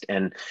podcast.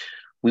 And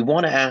we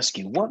want to ask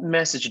you, what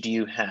message do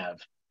you have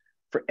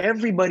for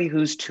everybody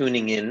who's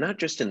tuning in, not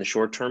just in the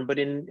short term, but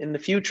in the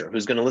future,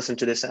 who's going to listen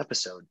to this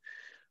episode?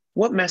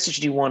 What message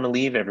do you want to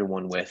leave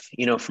everyone with,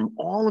 from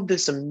all of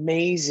this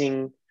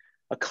amazing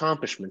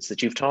accomplishments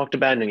that you've talked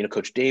about, and,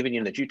 Coach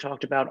David, that you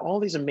talked about, all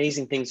these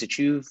amazing things that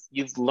you've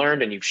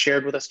learned and you've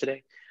shared with us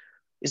today?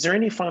 Is there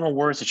any final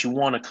words that you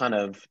want to kind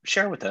of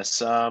share with us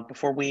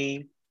before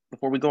we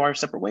go our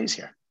separate ways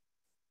here?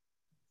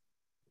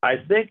 I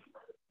think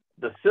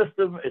the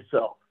system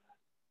itself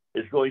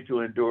is going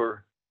to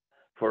endure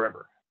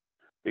forever,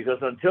 because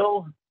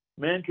until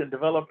man can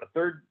develop a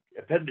third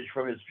appendage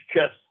from his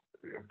chest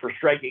for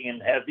striking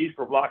and have these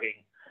for blocking,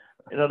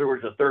 in other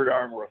words, a third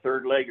arm or a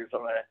third leg or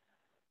something like that,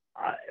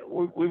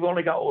 we've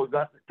only got what we've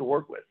got to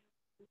work with,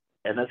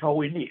 and that's all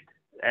we need,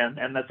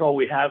 and that's all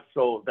we have.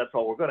 So that's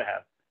all we're going to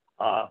have.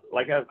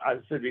 Like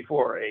I've said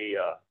before,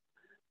 a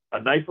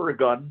knife or a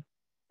gun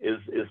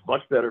is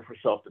much better for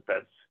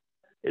self-defense.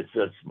 It's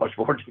much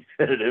more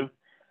definitive,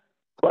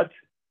 but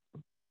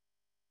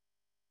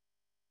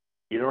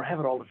you don't have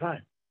it all the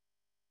time.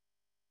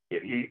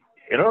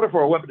 In order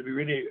for a weapon to be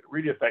really,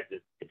 really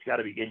effective, it's got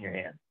to be in your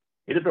hand.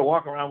 You have to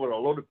walk around with a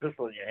loaded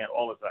pistol in your hand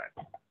all the time.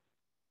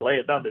 Lay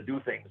it down to do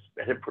things,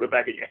 and then put it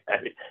back in your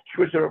hand.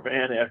 Switch it over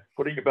hand,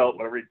 put it in your belt,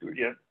 whatever you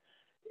do.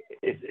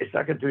 It's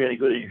not going to do you any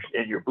good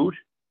in your boot,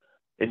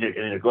 in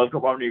your glove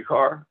compartment of your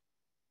car.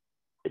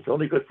 It's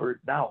only good for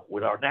now.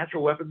 With our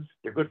natural weapons,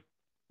 they're good.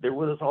 They're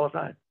with us all the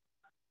time.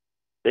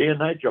 Day and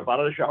night, jump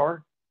out of the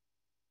shower,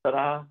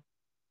 ta-da,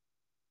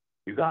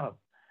 you got them.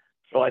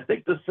 So I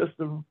think the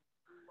system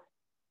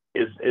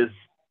is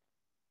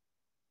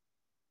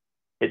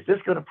it's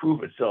just going to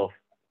prove itself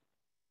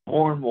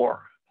more and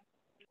more,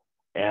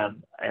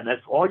 and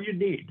that's all you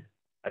need.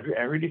 I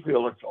really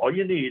feel it's all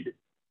you need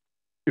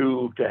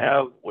to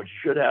have what you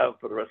should have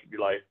for the rest of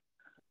your life.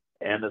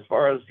 And as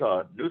far as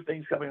new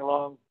things coming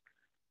along,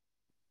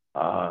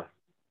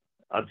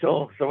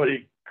 until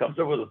somebody comes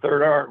up with a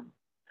third arm,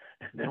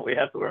 and then we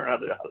have to learn how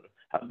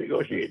to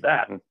negotiate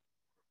that.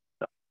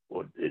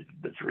 Well,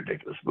 it's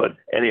ridiculous. But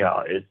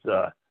anyhow, it's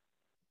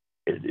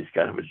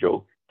kind of a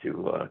joke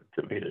to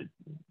me, to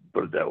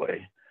put it that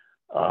way.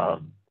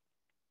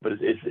 But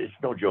it's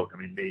no joke. I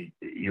mean,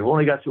 you've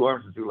only got 2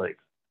 arms and 2 legs,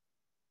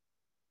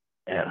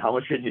 and how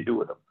much can you do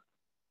with them?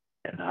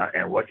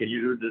 And what can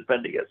you do to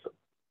defend against them?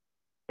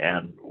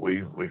 And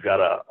we've got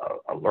a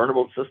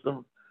learnable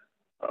system,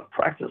 a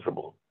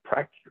practical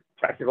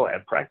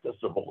and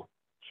practicable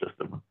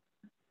system.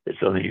 It's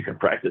something you can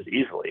practice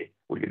easily.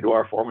 We can do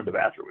our form in the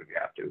bathroom if you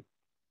have to.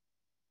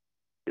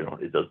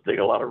 It doesn't take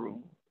a lot of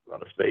room, a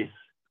lot of space,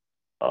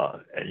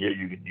 and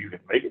you can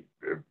make it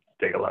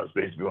take a lot of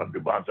space if you want to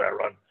do bonsai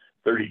run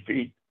 30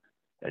 feet,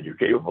 and you're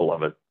capable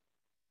of it.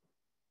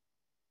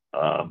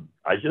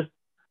 I just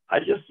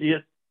see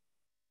it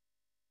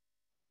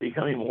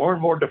becoming more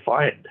and more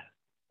defined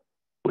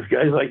with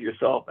guys like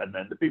yourself, and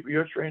then the people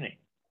you're training,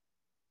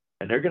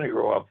 and they're going to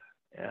grow up,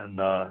 and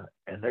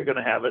they're going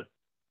to have it,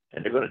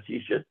 and they're going to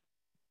teach it,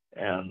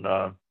 and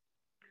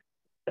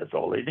that's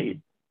all they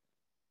need.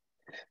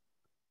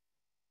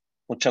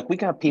 Well, Chuck, we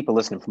got people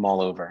listening from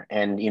all over,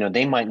 and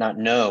they might not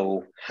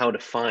know how to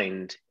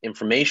find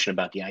information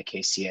about the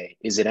IKCA.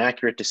 Is it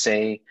accurate to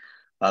say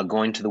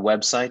going to the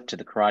website, to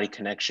the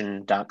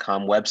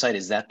karateconnection.com website,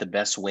 is that the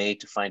best way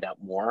to find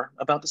out more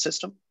about the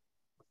system?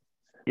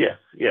 Yes,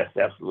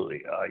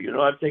 absolutely.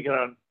 I've taken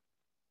on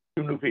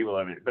 2 new people.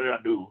 I mean, better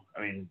not new.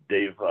 I mean,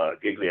 Dave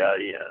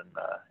Gigliotti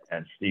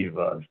and Steve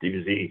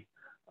Z.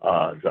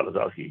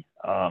 Zalazowski.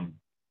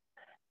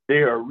 They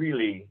are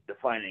really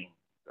defining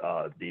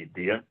the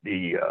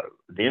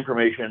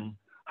information,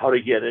 how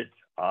to get it,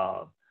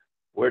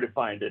 where to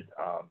find it,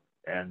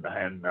 and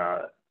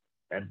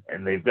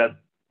they've got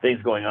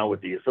things going on with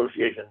the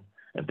association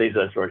and things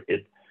of that sort.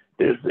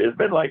 There's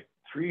been like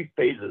 3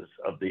 phases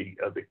of the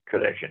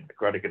connection, the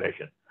Karate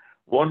Connection.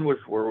 One was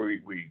where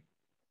we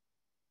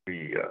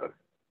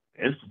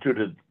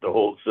instituted the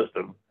whole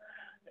system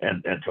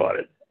and taught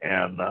it,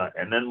 and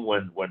then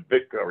when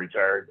Vic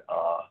retired,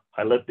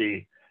 I let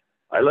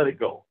it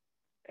go.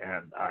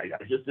 And I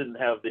just didn't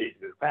have the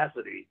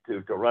capacity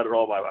to run it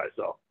all by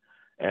myself.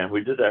 And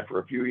we did that for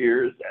a few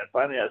years. And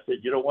finally I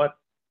said, you know what?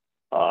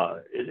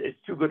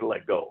 It's too good to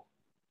let go.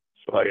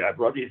 So I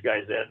brought these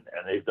guys in,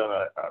 and they've done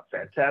a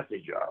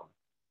fantastic job,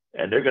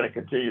 and they're going to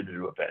continue to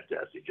do a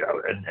fantastic job.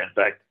 And in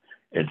fact,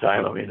 in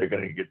time, I mean, they're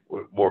going to get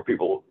more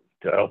people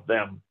to help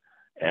them,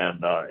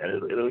 and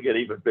it'll get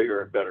even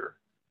bigger and better.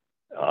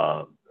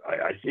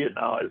 I see it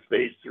now as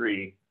phase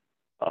 3.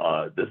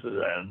 This is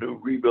a new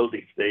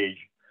rebuilding stage,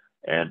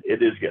 and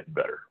it is getting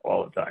better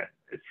all the time.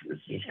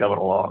 It's just coming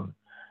along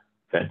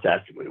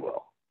fantastically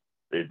well.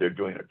 They're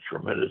doing a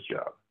tremendous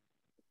job.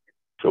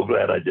 So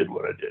glad I did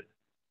what I did.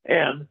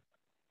 And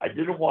I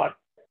didn't want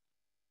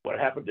what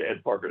happened to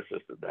Ed Parker's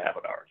system to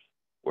happen to ours,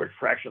 where it's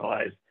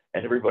fractionalized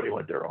and everybody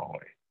went their own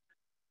way.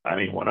 I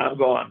mean, when I'm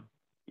gone,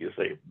 you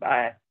say,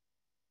 bye.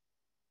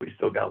 We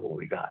still got what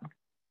we got.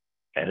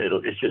 And it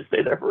should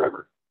stay there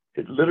forever.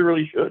 It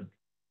literally should.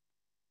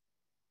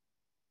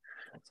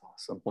 That's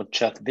awesome. Well,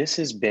 Chuck, this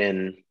has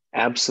been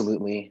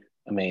absolutely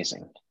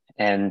amazing.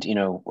 And, you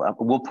know,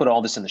 we'll put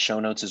all this in the show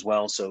notes as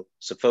well. So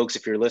folks,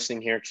 if you're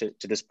listening here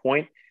to this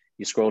point,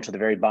 you scroll to the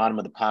very bottom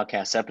of the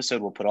podcast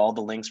episode. We'll put all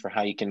the links for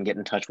how you can get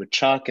in touch with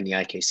Chuck and the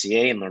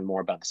IKCA and learn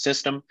more about the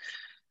system.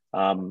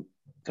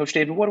 Coach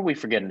David, what are we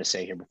forgetting to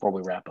say here before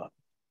we wrap up?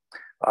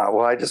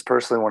 Well, I just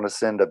personally want to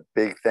send a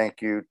big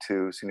thank you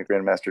to Senior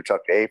Grandmaster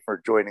Chuck A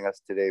for joining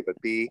us today,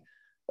 but B,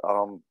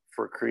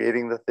 for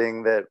creating the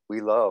thing that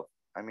we love.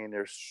 I mean,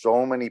 there's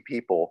so many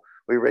people.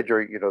 We read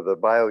your, the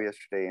bio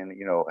yesterday, and,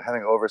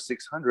 having over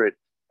 600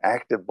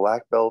 active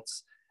black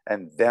belts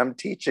and them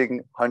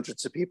teaching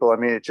hundreds of people. I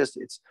mean,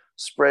 it's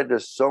spread to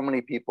so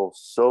many people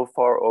so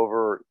far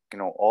over,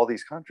 all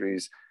these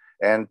countries.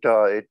 And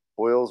it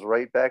boils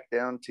right back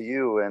down to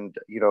you and,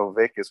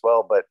 Vic as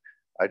well. But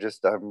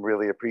I'm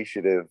really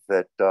appreciative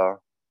that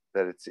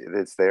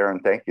it's there,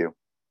 and thank you.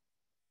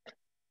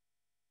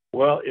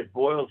 Well, it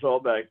boils all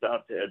back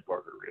down to Ed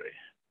Parker, really.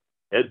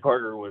 Ed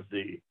Parker was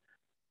the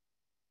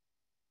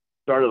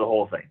start of the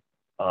whole thing.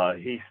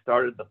 He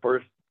started the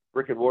first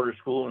brick and mortar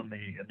school in the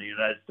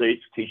United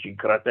States teaching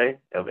karate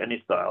of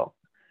any style.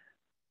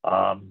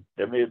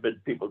 There may have been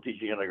people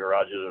teaching in the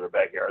garages or the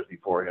backyards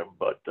before him,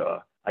 but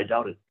I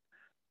doubt it.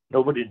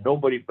 Nobody knew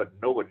what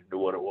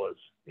it was,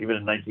 even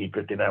in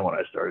 1959 when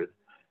I started.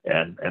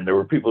 And there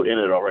were people in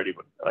it already,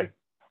 but like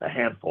a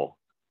handful.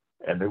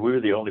 And we were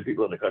the only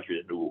people in the country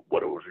that knew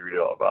what it was really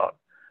all about.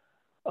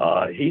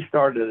 He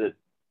started it.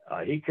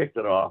 He kicked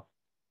it off.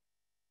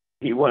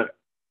 He went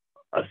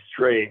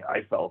astray,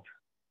 I felt.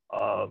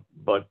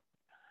 But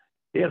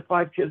he had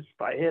 5 kids.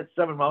 He had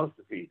 7 mouths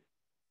to feed.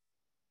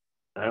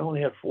 I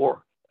only had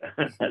 4.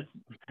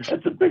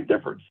 That's a big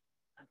difference.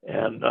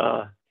 And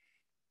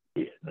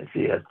he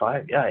had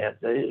 5. Yeah, he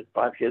had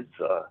 5 kids.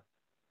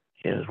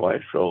 He and his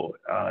wife. So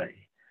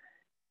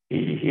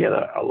he had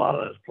a lot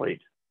on his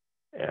plate,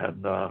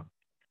 and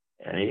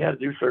he had to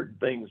do certain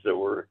things that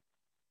were,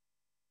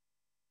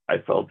 I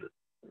felt,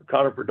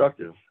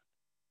 counterproductive.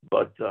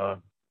 But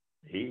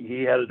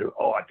he had to do.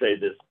 Oh, I tell you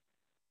this.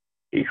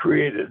 He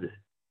created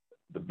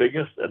the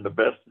biggest and the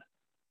best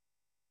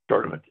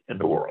tournament in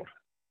the world.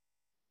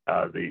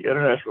 The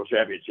International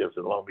Championships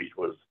in Long Beach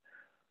was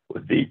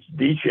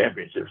the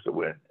championships to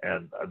win,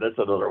 and that's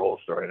another whole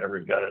story. I never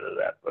even got into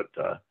that, but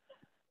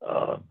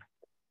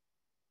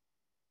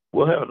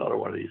we'll have another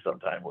one of these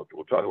sometime. We'll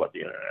talk about the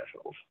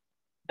internationals.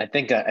 I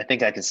think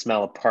I can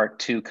smell a part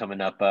 2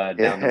 coming up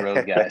down the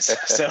road, guys.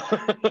 So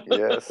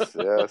yes.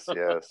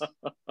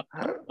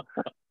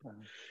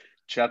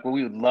 Chuck, well,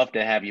 we would love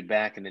to have you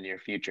back in the near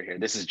future here.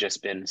 This has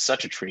just been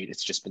such a treat.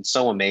 It's just been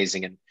so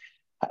amazing. And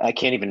I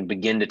can't even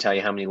begin to tell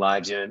you how many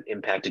lives you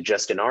impacted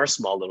just in our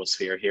small little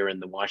sphere here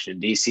in the Washington,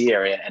 D.C.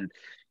 area, and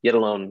yet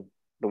alone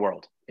the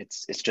world.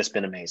 It's just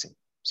been amazing.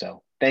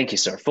 So thank you,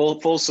 sir.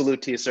 Full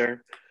salute to you,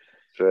 sir.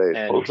 Great.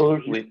 And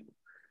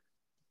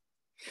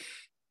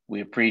we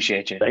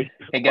appreciate you. Thank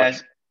you so guys.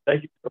 much.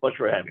 Thank you so much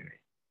for having me.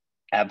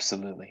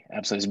 Absolutely.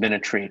 It's been a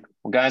treat.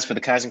 Well, guys, for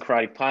the Kaizen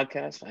Karate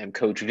Podcast, I am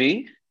Coach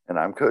V. And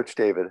I'm Coach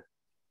David.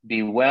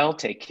 Be well.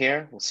 Take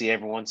care. We'll see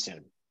everyone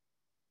soon.